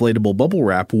on-site inflatable bubble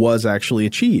wrap was actually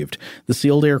achieved. The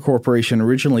Sealed Air Corporation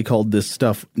originally called this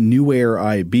stuff New Air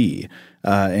IB.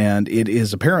 And it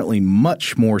is apparently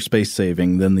much more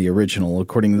space-saving than the original.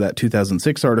 According to that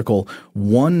 2006 article,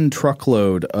 1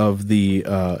 truckload of the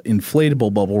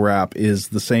inflatable bubble wrap is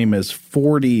the same as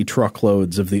 40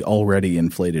 truckloads of the already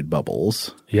inflated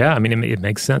bubbles. Yeah, I mean, it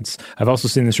makes sense. I've also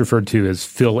seen this referred to as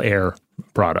fill air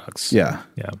products. Yeah.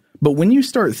 Yeah. But when you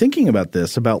start thinking about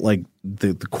this, about like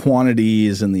the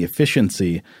quantities and the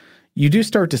efficiency, you do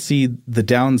start to see the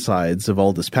downsides of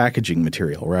all this packaging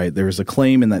material, right? There was a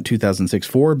claim in that 2006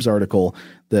 Forbes article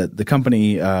that the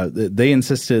company they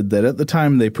insisted that at the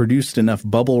time they produced enough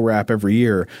bubble wrap every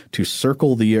year to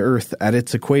circle the Earth at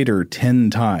its equator 10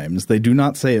 times. They do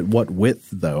not say at what width,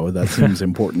 though. That seems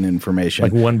important information.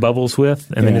 Like one bubble's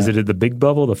width? And then is it the big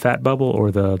bubble, the fat bubble,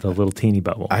 or the little teeny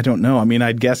bubble? I don't know. I mean,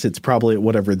 I'd guess it's probably at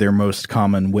whatever their most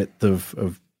common width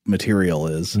of material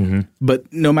is. Mm-hmm.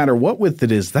 But no matter what width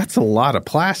it is, that's a lot of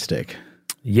plastic.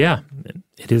 Yeah,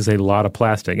 it is a lot of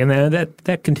plastic. And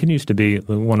that continues to be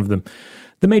one of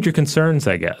the major concerns,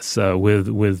 I guess,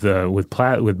 with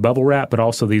bubble wrap, but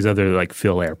also these other like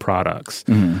fill air products.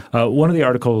 Mm-hmm. One of the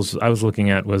articles I was looking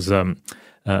at was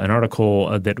an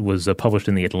article that was published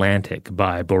in The Atlantic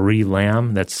by Bori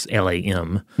Lam, that's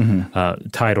Lam,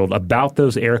 titled "About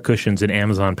Those Air Cushions in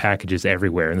Amazon Packages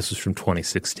Everywhere," and this is from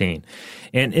 2016.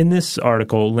 And in this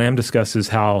article, Lam discusses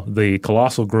how the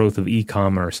colossal growth of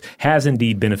e-commerce has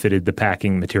indeed benefited the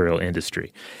packing material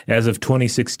industry. As of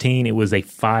 2016, it was a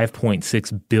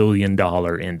 $5.6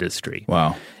 billion industry.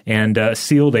 Wow. And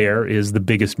Sealed Air is the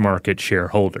biggest market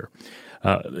shareholder.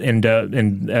 And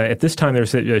at this time,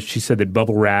 she said that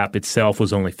bubble wrap itself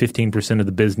was only 15% of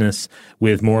the business,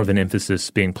 with more of an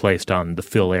emphasis being placed on the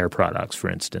fill air products,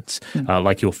 for instance,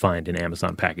 like you'll find in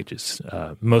Amazon packages,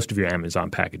 most of your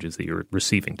Amazon packages that you're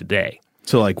receiving today.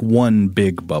 So like one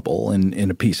big bubble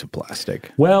in a piece of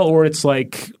plastic. Well, or it's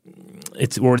like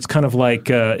it's kind of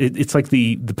like it's like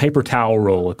the paper towel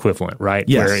roll equivalent, right?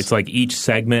 Yes. Where it's like each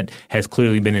segment has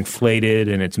clearly been inflated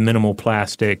and it's minimal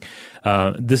plastic.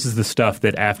 This is the stuff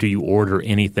that after you order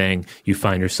anything, you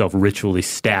find yourself ritually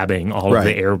stabbing all of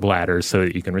the air bladders so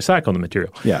that you can recycle the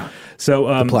material. Yeah. So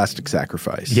the plastic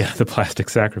sacrifice. Yeah, the plastic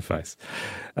sacrifice.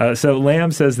 So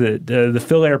Lam says that the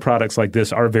fill air products like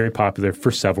this are very popular for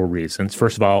several reasons.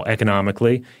 First of all,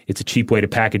 economically, it's a cheap way to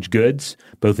package goods,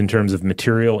 both in terms of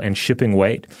material and shipping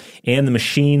weight, and the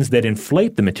machines that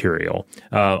inflate the material,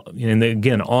 and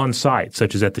again on site,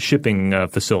 such as at the shipping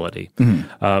facility.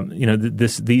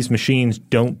 Mm-hmm. These machines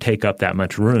don't take up that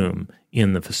much room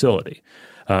in the facility,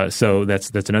 so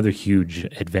that's another huge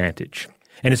advantage.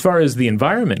 And as far as the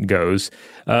environment goes,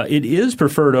 it is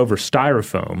preferred over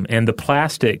styrofoam, and the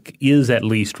plastic is at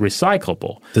least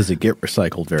recyclable. Does it get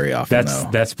recycled very often,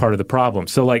 That's part of the problem.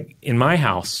 So like in my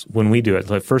house, when we do it,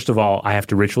 like, first of all, I have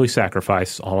to ritually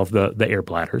sacrifice all of the air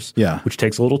bladders, which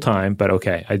takes a little time, but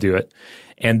okay, I do it.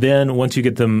 And then once you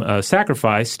get them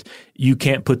sacrificed, you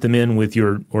can't put them in with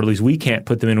or at least we can't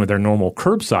put them in with our normal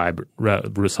curbside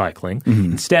recycling.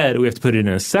 Mm-hmm. Instead, we have to put it in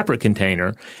a separate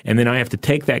container, and then I have to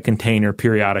take that container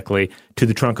periodically to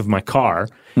the trunk of my car.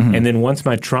 Mm-hmm. And then once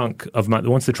the trunk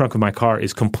of my car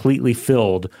is completely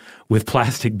filled with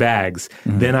plastic bags,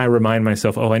 then I remind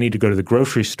myself, I need to go to the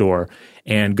grocery store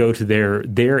and go to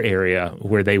their area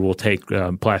where they will take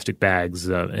plastic bags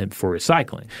for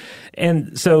recycling.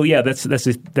 And so,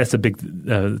 that's a big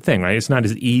thing, right? It's not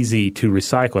as easy to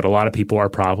recycle it. A lot of people are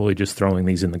probably just throwing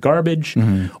these in the garbage,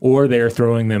 or they're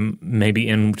throwing them maybe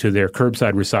into their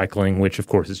curbside recycling, which of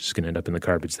course is just going to end up in the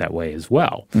garbage that way as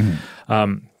well.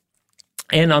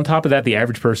 And on top of that, the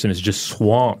average person is just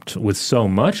swamped with so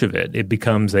much of it. It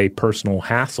becomes a personal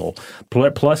hassle,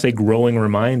 plus a growing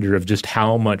reminder of just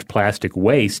how much plastic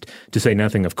waste, to say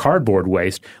nothing of cardboard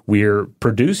waste, we're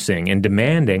producing and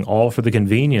demanding, all for the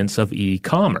convenience of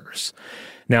e-commerce.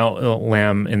 Now,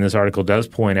 Lamb in this article does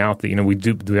point out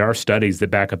that there are studies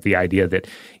that back up the idea that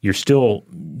you're still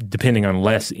depending on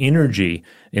less energy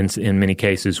in many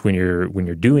cases when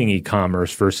you're doing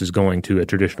e-commerce versus going to a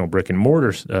traditional brick and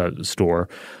mortar store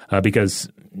because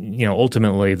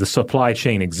ultimately the supply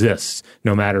chain exists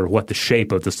no matter what the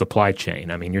shape of the supply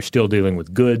chain. I mean, you're still dealing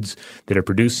with goods that are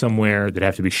produced somewhere that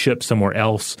have to be shipped somewhere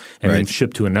else and then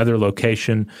shipped to another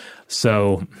location.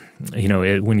 So,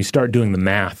 when you start doing the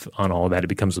math on all that, it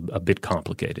becomes a bit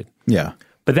complicated. Yeah.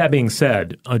 But that being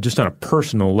said, just on a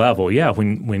personal level,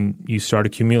 when you start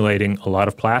accumulating a lot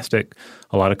of plastic,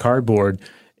 a lot of cardboard,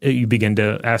 you begin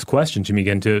to ask questions. You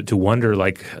begin to wonder,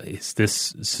 is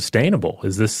this sustainable?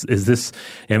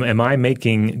 Am I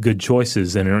making good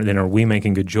choices? And are we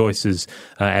making good choices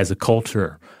as a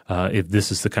culture if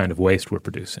this is the kind of waste we're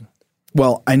producing?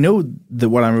 Well, I know that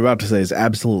what I'm about to say is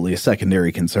absolutely a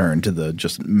secondary concern to the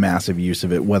just massive use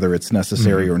of it, whether it's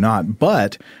necessary or not.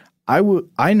 But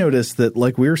I noticed that,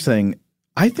 like we were saying,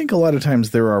 I think a lot of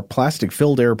times there are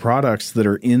plastic-filled air products that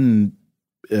are in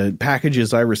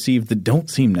packages I receive that don't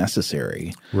seem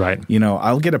necessary. Right.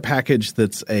 I'll get a package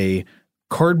that's a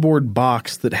cardboard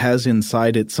box that has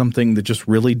inside it something that just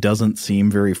really doesn't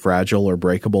seem very fragile or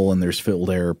breakable, and there's filled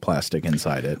air plastic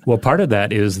inside it. Well, part of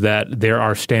that is that there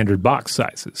are standard box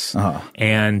sizes.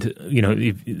 And,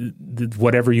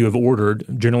 whatever you have ordered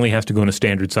generally has to go in a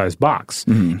standard size box.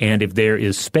 And if there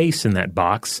is space in that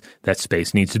box, that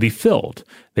space needs to be filled.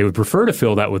 They would prefer to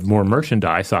fill that with more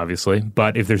merchandise, obviously,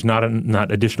 but if there's not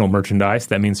additional merchandise,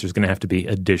 that means there's going to have to be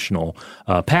additional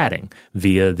padding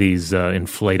via these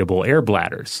inflatable air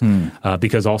bladders,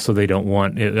 because also they don't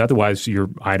want – otherwise your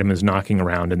item is knocking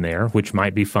around in there, which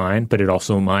might be fine, but it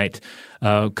also might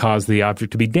cause the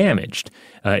object to be damaged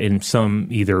in some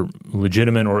either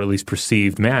legitimate or at least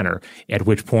perceived manner, at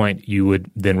which point you would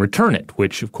then return it,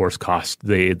 which of course costs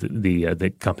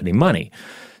the company money.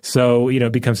 So,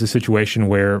 it becomes a situation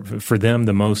where for them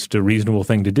the most reasonable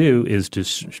thing to do is to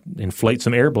inflate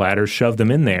some air bladders, shove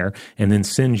them in there, and then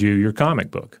send you your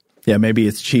comic book. Yeah, maybe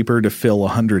it's cheaper to fill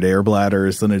 100 air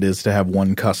bladders than it is to have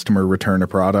one customer return a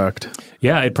product.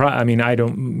 Yeah, I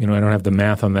don't have the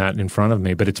math on that in front of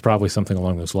me, but it's probably something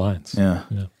along those lines. Yeah.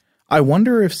 I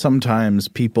wonder if sometimes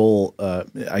people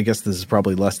I guess this is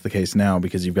probably less the case now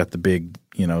because you've got the big,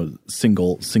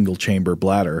 single chamber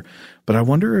bladder. But I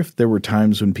wonder if there were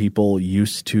times when people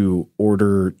used to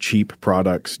order cheap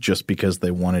products just because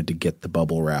they wanted to get the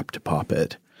bubble wrap to pop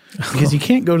it. Because you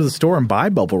can't go to the store and buy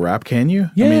bubble wrap, can you?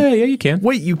 Yeah, you can.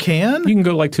 Wait, you can? You can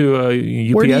go to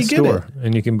a UPS store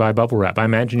and you can buy bubble wrap. I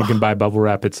imagine you can buy bubble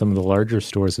wrap at some of the larger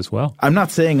stores as well. I'm not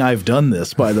saying I've done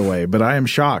this, by the way, but I am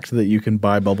shocked that you can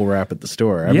buy bubble wrap at the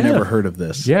store. I've never heard of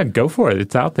this. Yeah, go for it.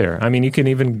 It's out there. I mean, you can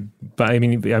even buy,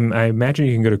 I imagine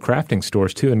you can go to crafting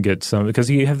stores too and get some, because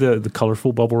you have the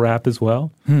colorful bubble wrap as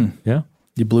well. Yeah.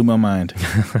 You blew my mind.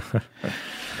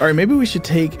 All right, maybe we should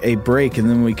take a break, and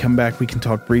then when we come back, we can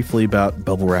talk briefly about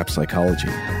bubble wrap psychology.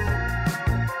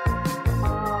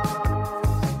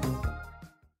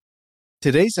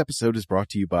 Today's episode is brought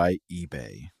to you by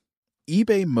eBay.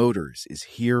 eBay Motors is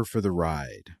here for the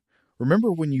ride.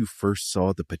 Remember when you first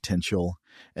saw the potential?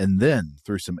 And then,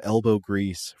 through some elbow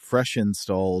grease, fresh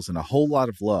installs, and a whole lot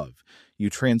of love,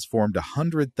 you transformed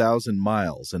 100,000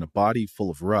 miles and a body full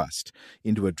of rust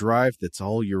into a drive that's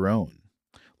all your own.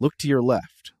 Look to your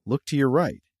left. Look to your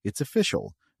right. It's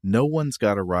official. No one's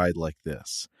got a ride like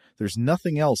this. There's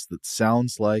nothing else that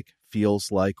sounds like,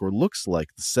 feels like, or looks like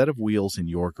the set of wheels in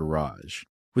your garage.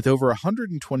 With over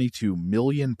 122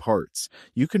 million parts,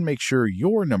 you can make sure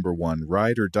your number one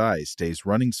ride or die stays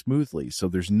running smoothly, so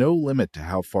there's no limit to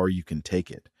how far you can take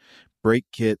it. Brake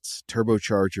kits,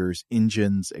 turbochargers,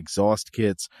 engines, exhaust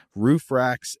kits, roof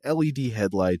racks, LED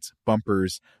headlights,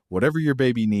 bumpers, whatever your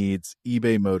baby needs,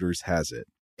 eBay Motors has it.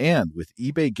 And with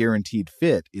eBay Guaranteed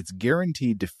Fit, it's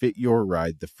guaranteed to fit your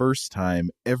ride the first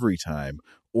time, every time,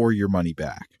 or your money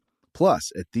back.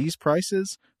 Plus, at these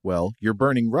prices, well, you're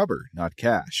burning rubber, not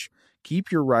cash.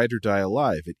 Keep your ride or die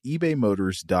alive at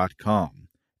ebaymotors.com.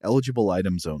 Eligible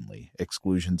items only.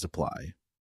 Exclusions apply.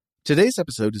 Today's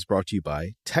episode is brought to you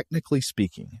by Technically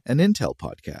Speaking, an Intel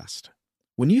podcast.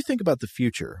 When you think about the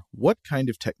future, what kind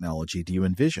of technology do you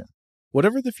envision?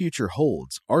 Whatever the future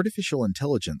holds, artificial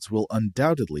intelligence will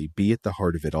undoubtedly be at the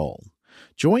heart of it all.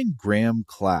 Join Graham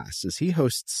Class as he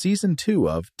hosts Season 2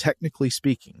 of Technically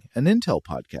Speaking, an Intel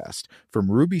podcast from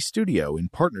Ruby Studio in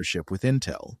partnership with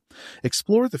Intel.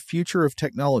 Explore the future of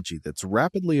technology that's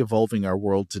rapidly evolving our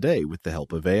world today with the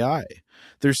help of AI.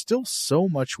 There's still so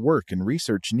much work and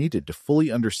research needed to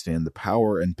fully understand the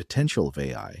power and potential of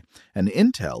AI, and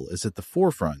Intel is at the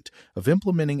forefront of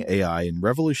implementing AI in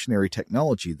revolutionary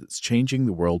technology that's changing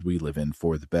the world we live in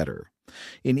for the better.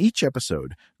 In each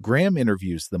episode, Graham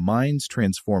interviews the minds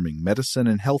transforming medicine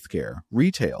and healthcare,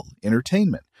 retail,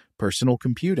 entertainment, personal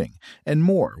computing, and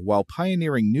more while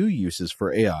pioneering new uses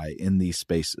for AI in these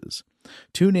spaces.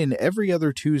 Tune in every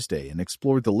other Tuesday and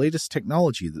explore the latest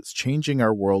technology that's changing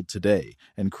our world today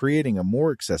and creating a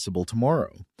more accessible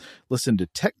tomorrow. Listen to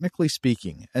Technically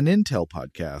Speaking, an Intel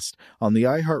podcast on the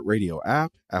iHeartRadio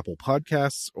app, Apple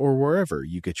Podcasts, or wherever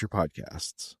you get your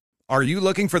podcasts. Are you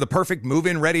looking for the perfect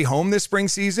move-in ready home this spring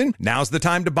season? Now's the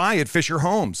time to buy at Fisher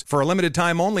Homes. For a limited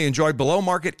time only, enjoy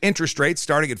below-market interest rates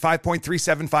starting at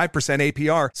 5.375%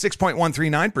 APR,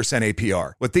 6.139%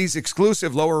 APR. With these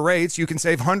exclusive lower rates, you can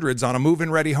save hundreds on a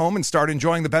move-in ready home and start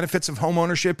enjoying the benefits of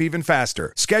homeownership even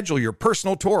faster. Schedule your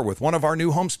personal tour with one of our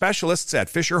new home specialists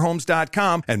at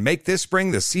FisherHomes.com and make this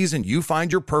spring the season you find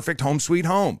your perfect home sweet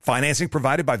home. Financing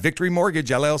provided by Victory Mortgage,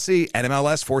 LLC,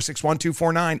 NMLS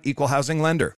 461249, Equal Housing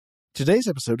Lender. Today's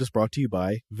episode is brought to you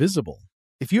by Visible.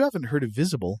 If you haven't heard of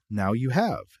Visible, now you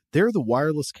have. They're the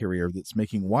wireless carrier that's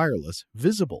making wireless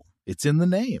visible. It's in the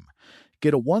name.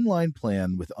 Get a one-line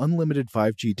plan with unlimited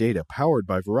 5G data powered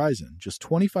by Verizon, just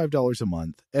 $25 a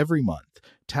month, every month,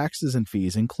 taxes and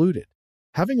fees included.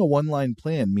 Having a one-line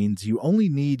plan means you only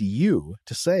need you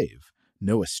to save.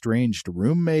 No estranged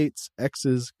roommates,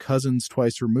 exes, cousins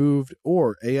twice removed,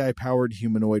 or AI-powered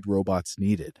humanoid robots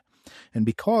needed. And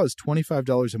because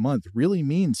 $25 a month really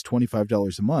means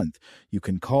 $25 a month, you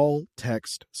can call,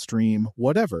 text, stream,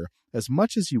 whatever, as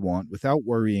much as you want without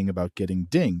worrying about getting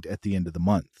dinged at the end of the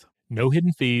month. No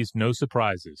hidden fees, no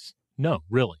surprises. No,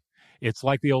 really. It's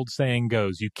like the old saying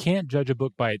goes, you can't judge a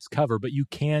book by its cover, but you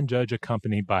can judge a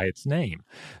company by its name.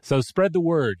 So spread the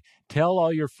word. Tell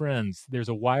all your friends there's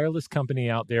a wireless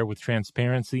company out there with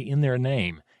transparency in their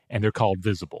name, and they're called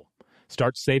Visible.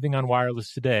 Start saving on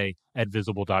wireless today at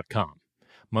Visible.com.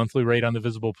 Monthly rate on the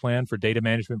Visible plan for data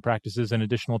management practices and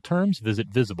additional terms, visit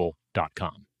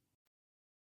Visible.com.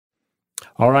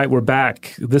 All right, we're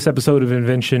back. This episode of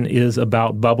Invention is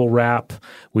about bubble wrap.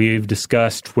 We've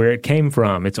discussed where it came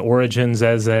from, its origins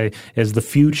as the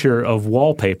future of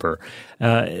wallpaper,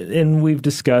 and we've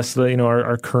discussed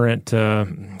our current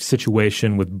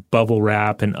situation with bubble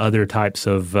wrap and other types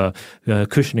of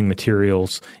cushioning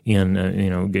materials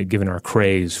in given our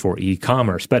craze for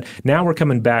e-commerce. But now we're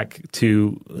coming back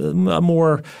to a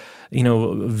more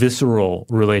visceral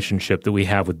relationship that we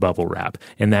have with bubble wrap,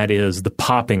 and that is the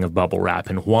popping of bubble wrap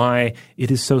and why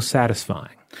it is so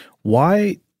satisfying.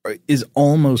 Why is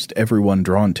almost everyone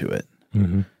drawn to it?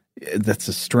 Mm-hmm. That's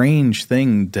a strange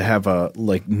thing to have a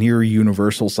near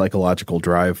universal psychological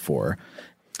drive for.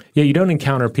 Yeah, you don't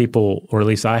encounter people, or at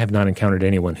least I have not encountered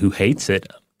anyone who hates it.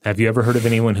 Have you ever heard of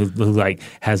anyone who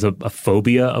has a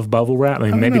phobia of bubble wrap?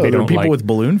 I mean, maybe they don't people with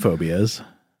balloon phobias.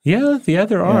 Yeah,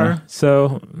 there are. Yeah.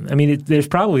 So, I mean, there's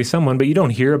probably someone, but you don't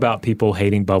hear about people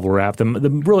hating bubble wrap.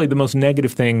 Really, the most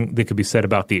negative thing that could be said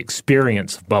about the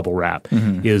experience of bubble wrap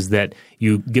is that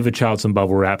you give a child some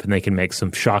bubble wrap and they can make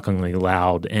some shockingly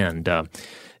loud and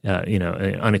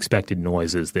unexpected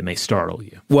noises that may startle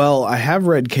you. Well, I have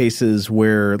read cases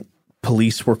where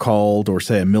police were called, or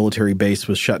say a military base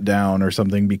was shut down or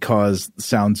something because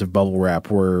sounds of bubble wrap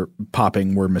were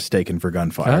mistaken for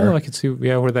gunfire. Oh, I could see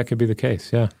where that could be the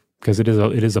case. Yeah, because it is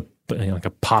a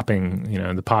popping,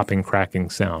 the popping cracking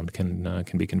sound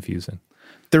can be confusing.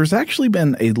 There's actually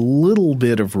been a little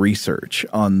bit of research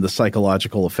on the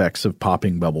psychological effects of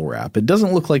popping bubble wrap. It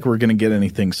doesn't look like we're going to get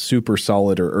anything super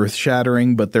solid or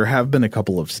earth-shattering, but there have been a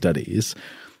couple of studies.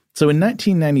 So in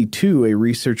 1992, a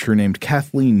researcher named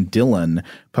Kathleen Dillon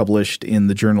published in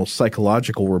the journal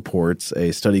Psychological Reports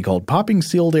a study called Popping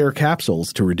Sealed Air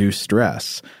Capsules to Reduce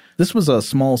Stress. This was a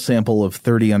small sample of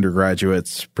 30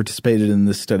 undergraduates participated in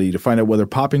this study to find out whether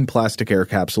popping plastic air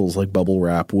capsules like bubble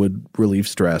wrap would relieve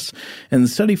stress. And the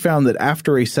study found that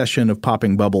after a session of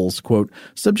popping bubbles, quote,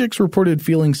 subjects reported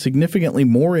feeling significantly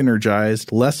more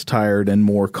energized, less tired, and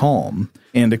more calm.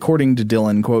 And according to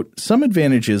Dillon, quote, some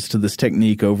advantages to this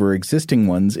technique over existing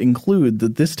ones include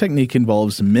that this technique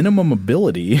involves minimum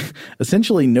ability,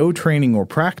 essentially no training or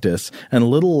practice, and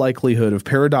little likelihood of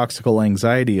paradoxical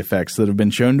anxiety effects that have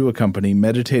been shown to accompany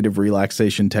meditative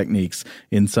relaxation techniques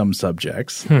in some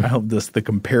subjects. I hope this the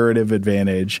comparative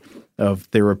advantage of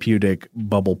therapeutic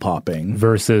bubble popping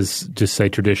versus just say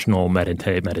traditional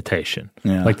meditation.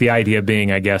 Yeah. Like the idea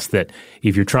being, I guess, that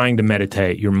if you're trying to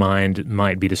meditate, your mind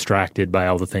might be distracted by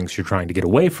all the things you're trying to get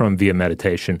away from via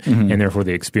meditation, and therefore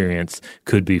the experience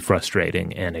could be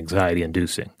frustrating and anxiety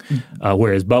inducing.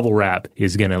 Whereas bubble wrap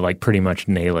is going to like pretty much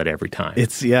nail it every time.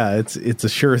 It's a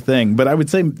sure thing. But I would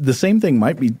say the same thing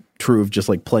might be true of just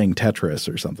like playing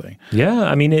Tetris or something. Yeah,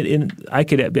 I mean, I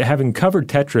could, having covered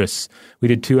Tetris, we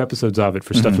did 2 episodes of it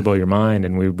for Stuff to Blow Your Mind,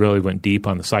 and we really went deep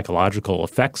on the psychological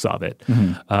effects of it.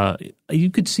 You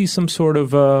could see some sort of,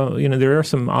 there are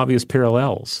some obvious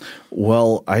parallels.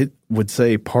 Well, I would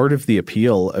say part of the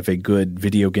appeal of a good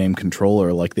video game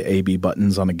controller like the AB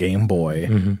buttons on a Game Boy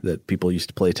that people used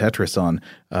to play Tetris on,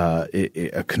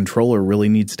 a controller really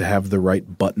needs to have the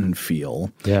right button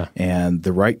feel. Yeah. And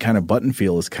the right kind of button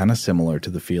feel is kind of similar to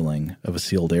the feeling of a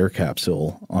sealed air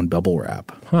capsule on bubble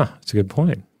wrap. Huh, that's a good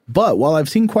point. But while I've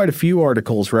seen quite a few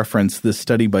articles reference this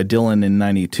study by Dillon in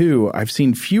 92, I've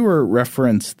seen fewer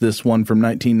reference this one from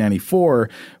 1994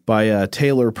 by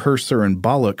Taylor, Purser, and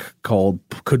Bollock called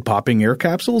Could Popping Air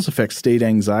Capsules Affect State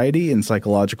Anxiety in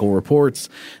Psychological Reports?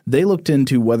 They looked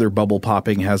into whether bubble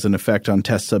popping has an effect on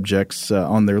test subjects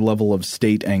on their level of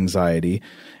state anxiety.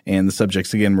 And the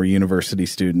subjects, again, were university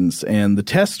students. And the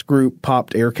test group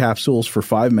popped air capsules for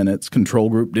 5 minutes. Control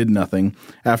group did nothing.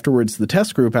 Afterwards, the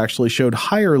test group actually showed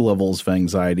higher levels of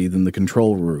anxiety than the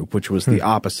control group, which was the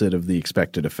opposite of the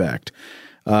expected effect.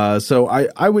 So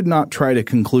I would not try to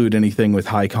conclude anything with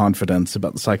high confidence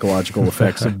about the psychological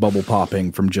effects of bubble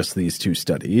popping from just these 2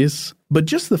 studies. But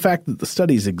just the fact that the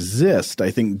studies exist,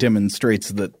 I think, demonstrates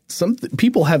that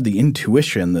people have the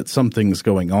intuition that something's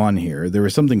going on here. There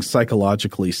is something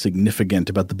psychologically significant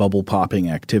about the bubble popping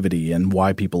activity and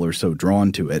why people are so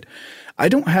drawn to it. I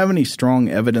don't have any strong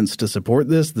evidence to support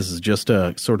this. This is just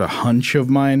a sort of hunch of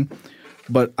mine.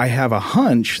 But I have a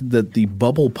hunch that the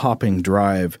bubble popping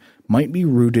drive might be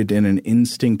rooted in an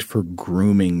instinct for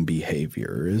grooming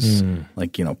behaviors,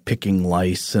 like, picking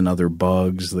lice and other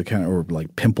bugs, or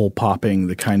like pimple popping,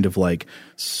 the kind of like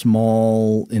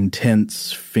small,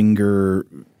 intense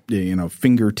fingertip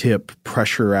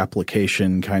pressure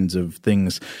application kinds of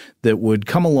things that would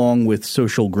come along with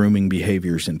social grooming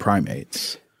behaviors in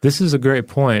primates. This is a great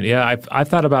point. Yeah, I've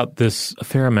thought about this a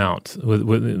fair amount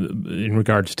in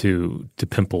regards to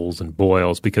pimples and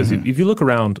boils, because if you look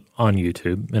around on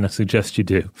YouTube, and I suggest you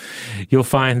do, you'll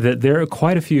find that there are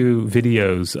quite a few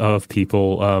videos of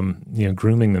people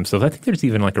grooming themselves. I think there's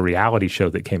even like a reality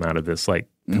show that came out of this, like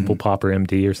Pimple Popper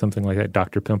MD or something like that,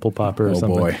 Dr. Pimple Popper or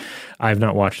something. Oh boy. I've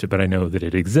not watched it, but I know that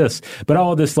it exists. But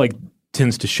all of this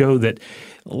tends to show that,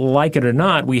 like it or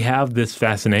not, we have this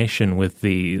fascination with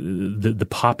the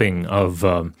popping of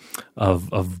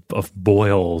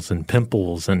boils and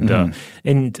pimples and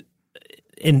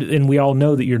we all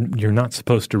know that you're not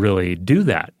supposed to really do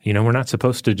that. We're not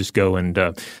supposed to just go and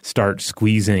start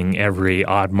squeezing every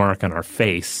odd mark on our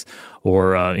face.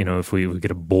 Or, if we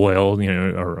get a boil,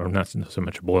 or not so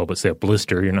much a boil, but say a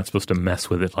blister, you're not supposed to mess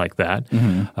with it like that,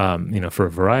 for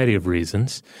a variety of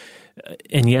reasons.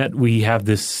 And yet we have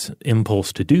this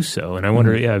impulse to do so. And I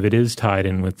wonder, if it is tied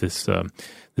in with this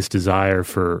this desire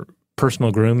for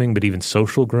personal grooming, but even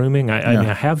social grooming. I mean,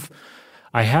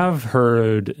 I have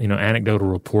heard, anecdotal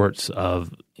reports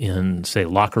of in, say,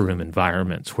 locker room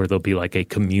environments where there'll be like a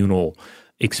communal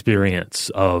experience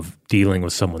of dealing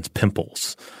with someone's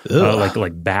pimples,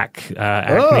 like back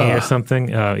acne or something.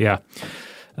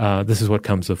 This is what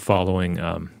comes of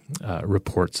following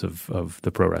reports of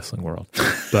the pro wrestling world.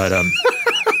 But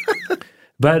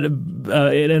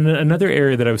in another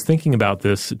area that I was thinking about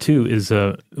this too is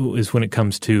when it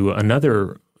comes to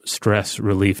another stress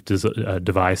relief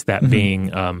device, that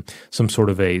being some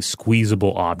sort of a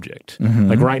squeezable object.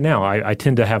 Like right now, I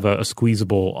tend to have a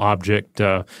squeezable object,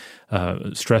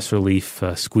 stress relief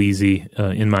squeezy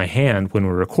in my hand when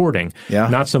we're recording. Yeah.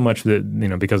 Not so much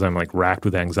that, because I'm like racked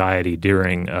with anxiety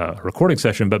during a recording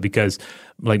session, but because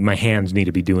like my hands need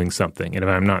to be doing something. And if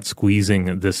I'm not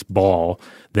squeezing this ball,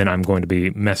 then I'm going to be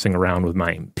messing around with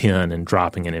my pen and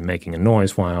dropping it and making a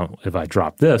noise, while if I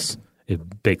drop this, it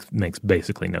makes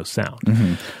basically no sound.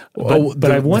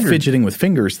 But I wonder, the fidgeting with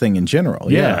fingers thing in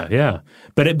general. Yeah.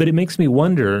 But it makes me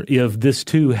wonder if this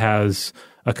too has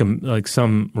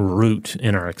some root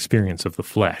in our experience of the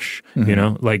flesh.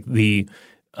 Like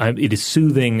it is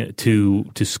soothing to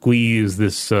squeeze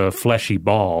this fleshy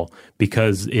ball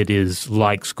because it is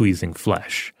like squeezing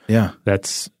flesh. Yeah.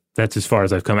 That's as far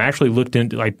as I've come. I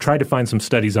actually I tried to find some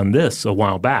studies on this a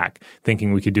while back,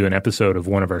 thinking we could do an episode of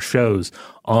one of our shows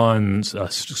on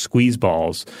squeeze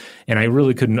balls. And I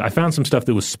really couldn't. I found some stuff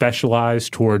that was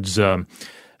specialized towards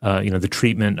the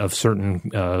treatment of certain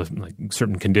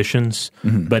conditions,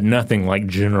 but nothing like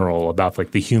general about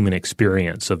like the human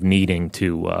experience of needing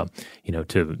to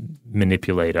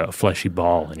manipulate a fleshy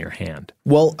ball in your hand.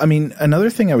 Well, I mean, another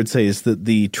thing I would say is that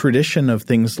the tradition of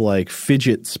things like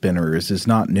fidget spinners is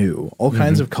not new. All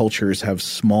kinds of cultures have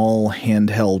small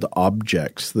handheld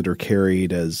objects that are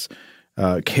carried as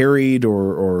or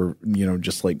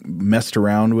just like messed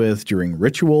around with during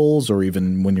rituals, or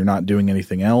even when you're not doing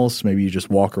anything else. Maybe you just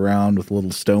walk around with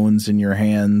little stones in your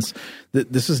hands.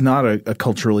 This is not a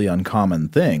culturally uncommon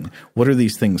thing. What are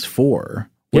these things for?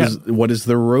 What is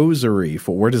the rosary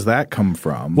for? Where does that come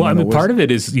from? Well, part of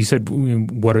it is, you said,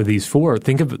 what are these for?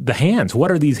 Think of the hands.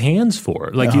 What are these hands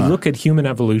for? Like you look at human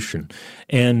evolution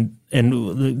and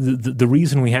the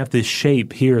reason we have this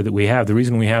shape here that we have, the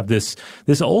reason we have this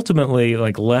ultimately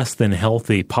like less than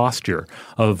healthy posture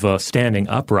of standing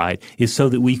upright is so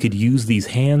that we could use these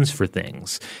hands for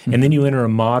things. And then you enter a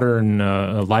modern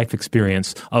life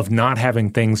experience of not having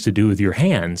things to do with your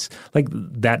hands. Like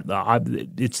that,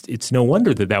 it's no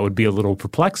wonder that would be a little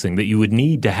perplexing, that you would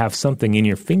need to have something in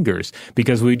your fingers,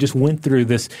 because we just went through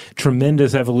this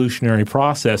tremendous evolutionary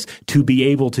process to be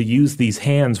able to use these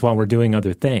hands while we're doing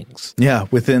other things. Yeah,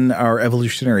 within our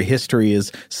evolutionary history,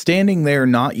 is standing there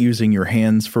not using your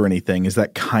hands for anything, is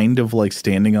that kind of like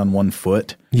standing on one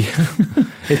foot? Yeah.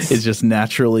 It just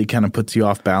naturally kind of puts you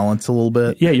off balance a little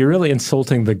bit. Yeah, you're really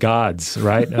insulting the gods,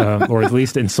 right? Or at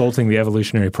least insulting the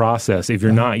evolutionary process if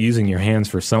you're not using your hands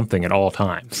for something at all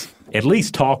times. At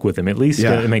least talk with them. At least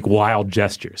make wild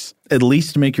gestures. At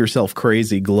least make yourself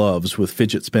crazy gloves with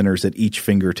fidget spinners at each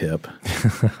fingertip.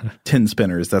 10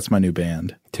 spinners. That's my new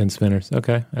band. 10 spinners.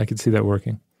 Okay. I could see that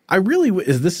working.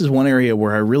 This is one area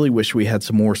where I really wish we had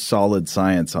some more solid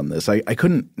science on this. I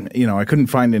couldn't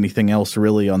find anything else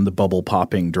really on the bubble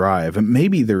popping drive. And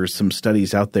maybe there's some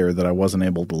studies out there that I wasn't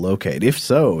able to locate. If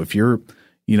so, if you're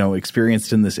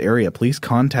experienced in this area, please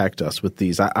contact us with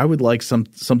these. I would like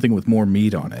something with more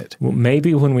meat on it. Well,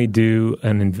 maybe when we do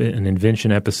an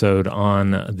invention episode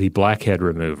on the blackhead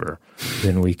remover,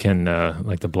 then we can,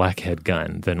 like the blackhead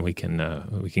gun, then we can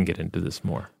get into this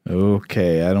more.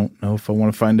 Okay, I don't know if I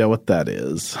want to find out what that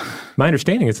is. My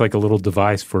understanding, it's like a little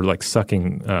device for like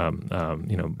sucking, the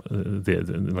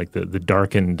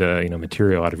darkened,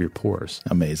 material out of your pores.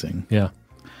 Amazing. Yeah.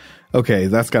 Okay,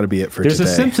 that's got to be it for today. There's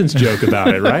a Simpsons joke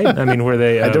about it, right? I mean, where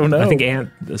they... I don't know. I think Aunt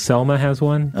Selma has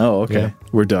one. Oh, okay. Yeah.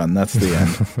 We're done. That's the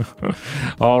end.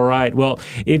 All right. Well,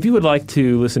 if you would like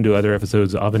to listen to other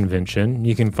episodes of Invention,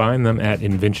 you can find them at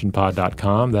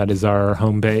inventionpod.com. That is our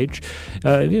homepage.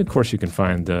 Of course, you can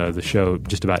find the show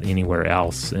just about anywhere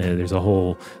else. There's a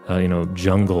whole,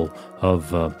 jungle of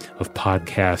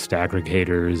podcast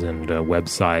aggregators and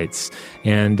websites.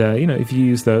 And, if you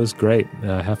use those, great.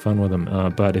 Have fun with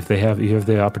them. But if you have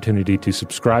the opportunity to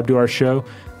subscribe to our show,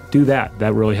 do that.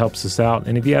 That really helps us out.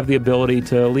 And if you have the ability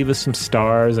to leave us some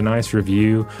stars, a nice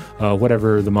review,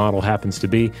 whatever the model happens to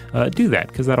be, do that,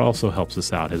 because that also helps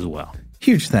us out as well.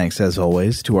 Huge thanks, as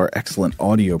always, to our excellent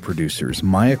audio producers,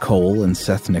 Maya Cole and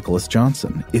Seth Nicholas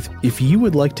Johnson. If you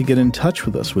would like to get in touch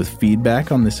with us with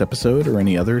feedback on this episode or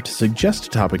any other, to suggest a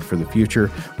topic for the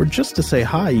future, or just to say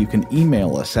hi, you can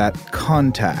email us at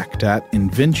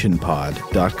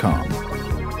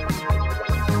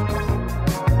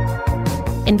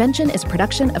contact@inventionpod.com. Invention is a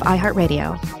production of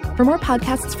iHeartRadio. For more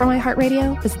podcasts from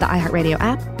iHeartRadio, visit the iHeartRadio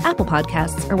app, Apple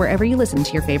Podcasts, or wherever you listen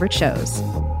to your favorite shows.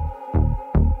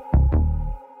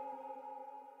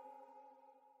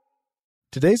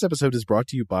 Today's episode is brought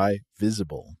to you by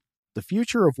Visible. The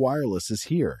future of wireless is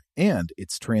here, and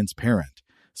it's transparent.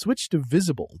 Switch to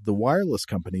Visible, the wireless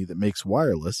company that makes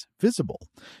wireless visible.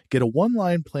 Get a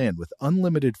one-line plan with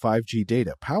unlimited 5G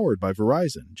data powered by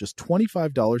Verizon, just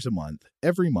 $25 a month,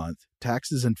 every month,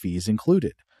 taxes and fees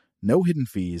included. No hidden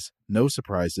fees, no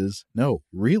surprises, no,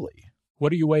 really.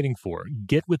 What are you waiting for?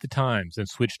 Get with the times and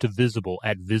switch to Visible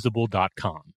at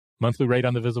Visible.com. Monthly rate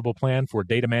on the Visible plan. For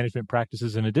data management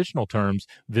practices and additional terms,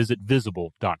 visit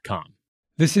Visible.com.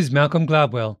 This is Malcolm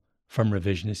Gladwell from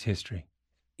Revisionist History.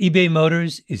 eBay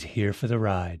Motors is here for the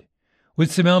ride.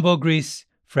 With some elbow grease,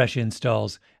 fresh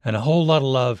installs, and a whole lot of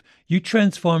love, you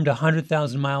transformed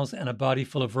 100,000 miles and a body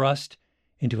full of rust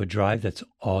into a drive that's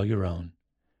all your own.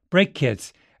 Brake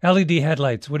kits, LED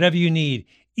headlights, whatever you need,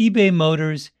 eBay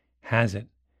Motors has it.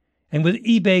 And with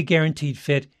eBay Guaranteed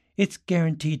Fit, it's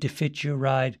guaranteed to fit your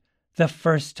ride the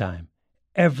first time,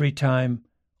 every time,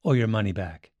 or your money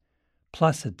back.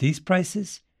 Plus, at these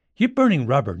prices, you're burning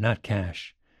rubber, not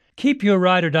cash. Keep your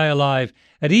ride or die alive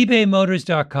at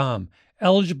ebaymotors.com.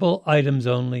 Eligible items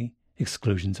only.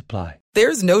 Exclusions apply.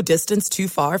 There's no distance too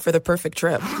far for the perfect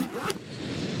trip.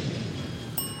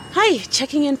 Hi,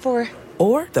 checking in for...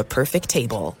 Or the perfect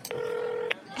table.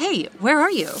 Hey, where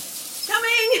are you?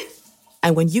 Coming!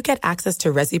 And when you get access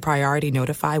to Resi Priority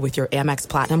Notify with your Amex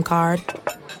Platinum card...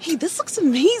 Hey, this looks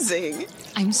amazing.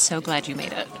 I'm so glad you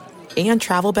made it. And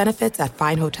travel benefits at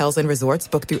fine hotels and resorts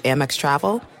booked through Amex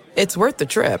Travel, it's worth the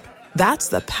trip. That's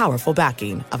the powerful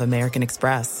backing of American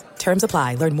Express. Terms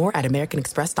apply. Learn more at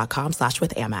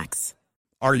americanexpress.com/withAmex.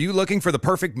 Are you looking for the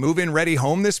perfect move-in ready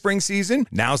home this spring season?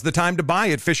 Now's the time to buy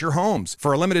at Fisher Homes.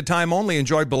 For a limited time only,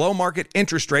 enjoy below-market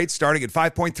interest rates starting at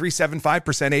 5.375%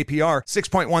 APR,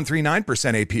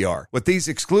 6.139% APR. With these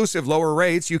exclusive lower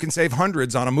rates, you can save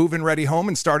hundreds on a move-in ready home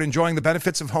and start enjoying the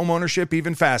benefits of homeownership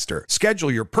even faster.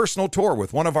 Schedule your personal tour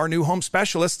with one of our new home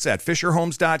specialists at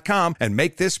FisherHomes.com and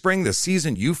make this spring the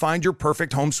season you find your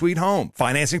perfect home sweet home.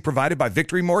 Financing provided by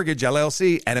Victory Mortgage,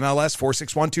 LLC, NMLS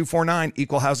 461249,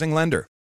 Equal Housing Lender.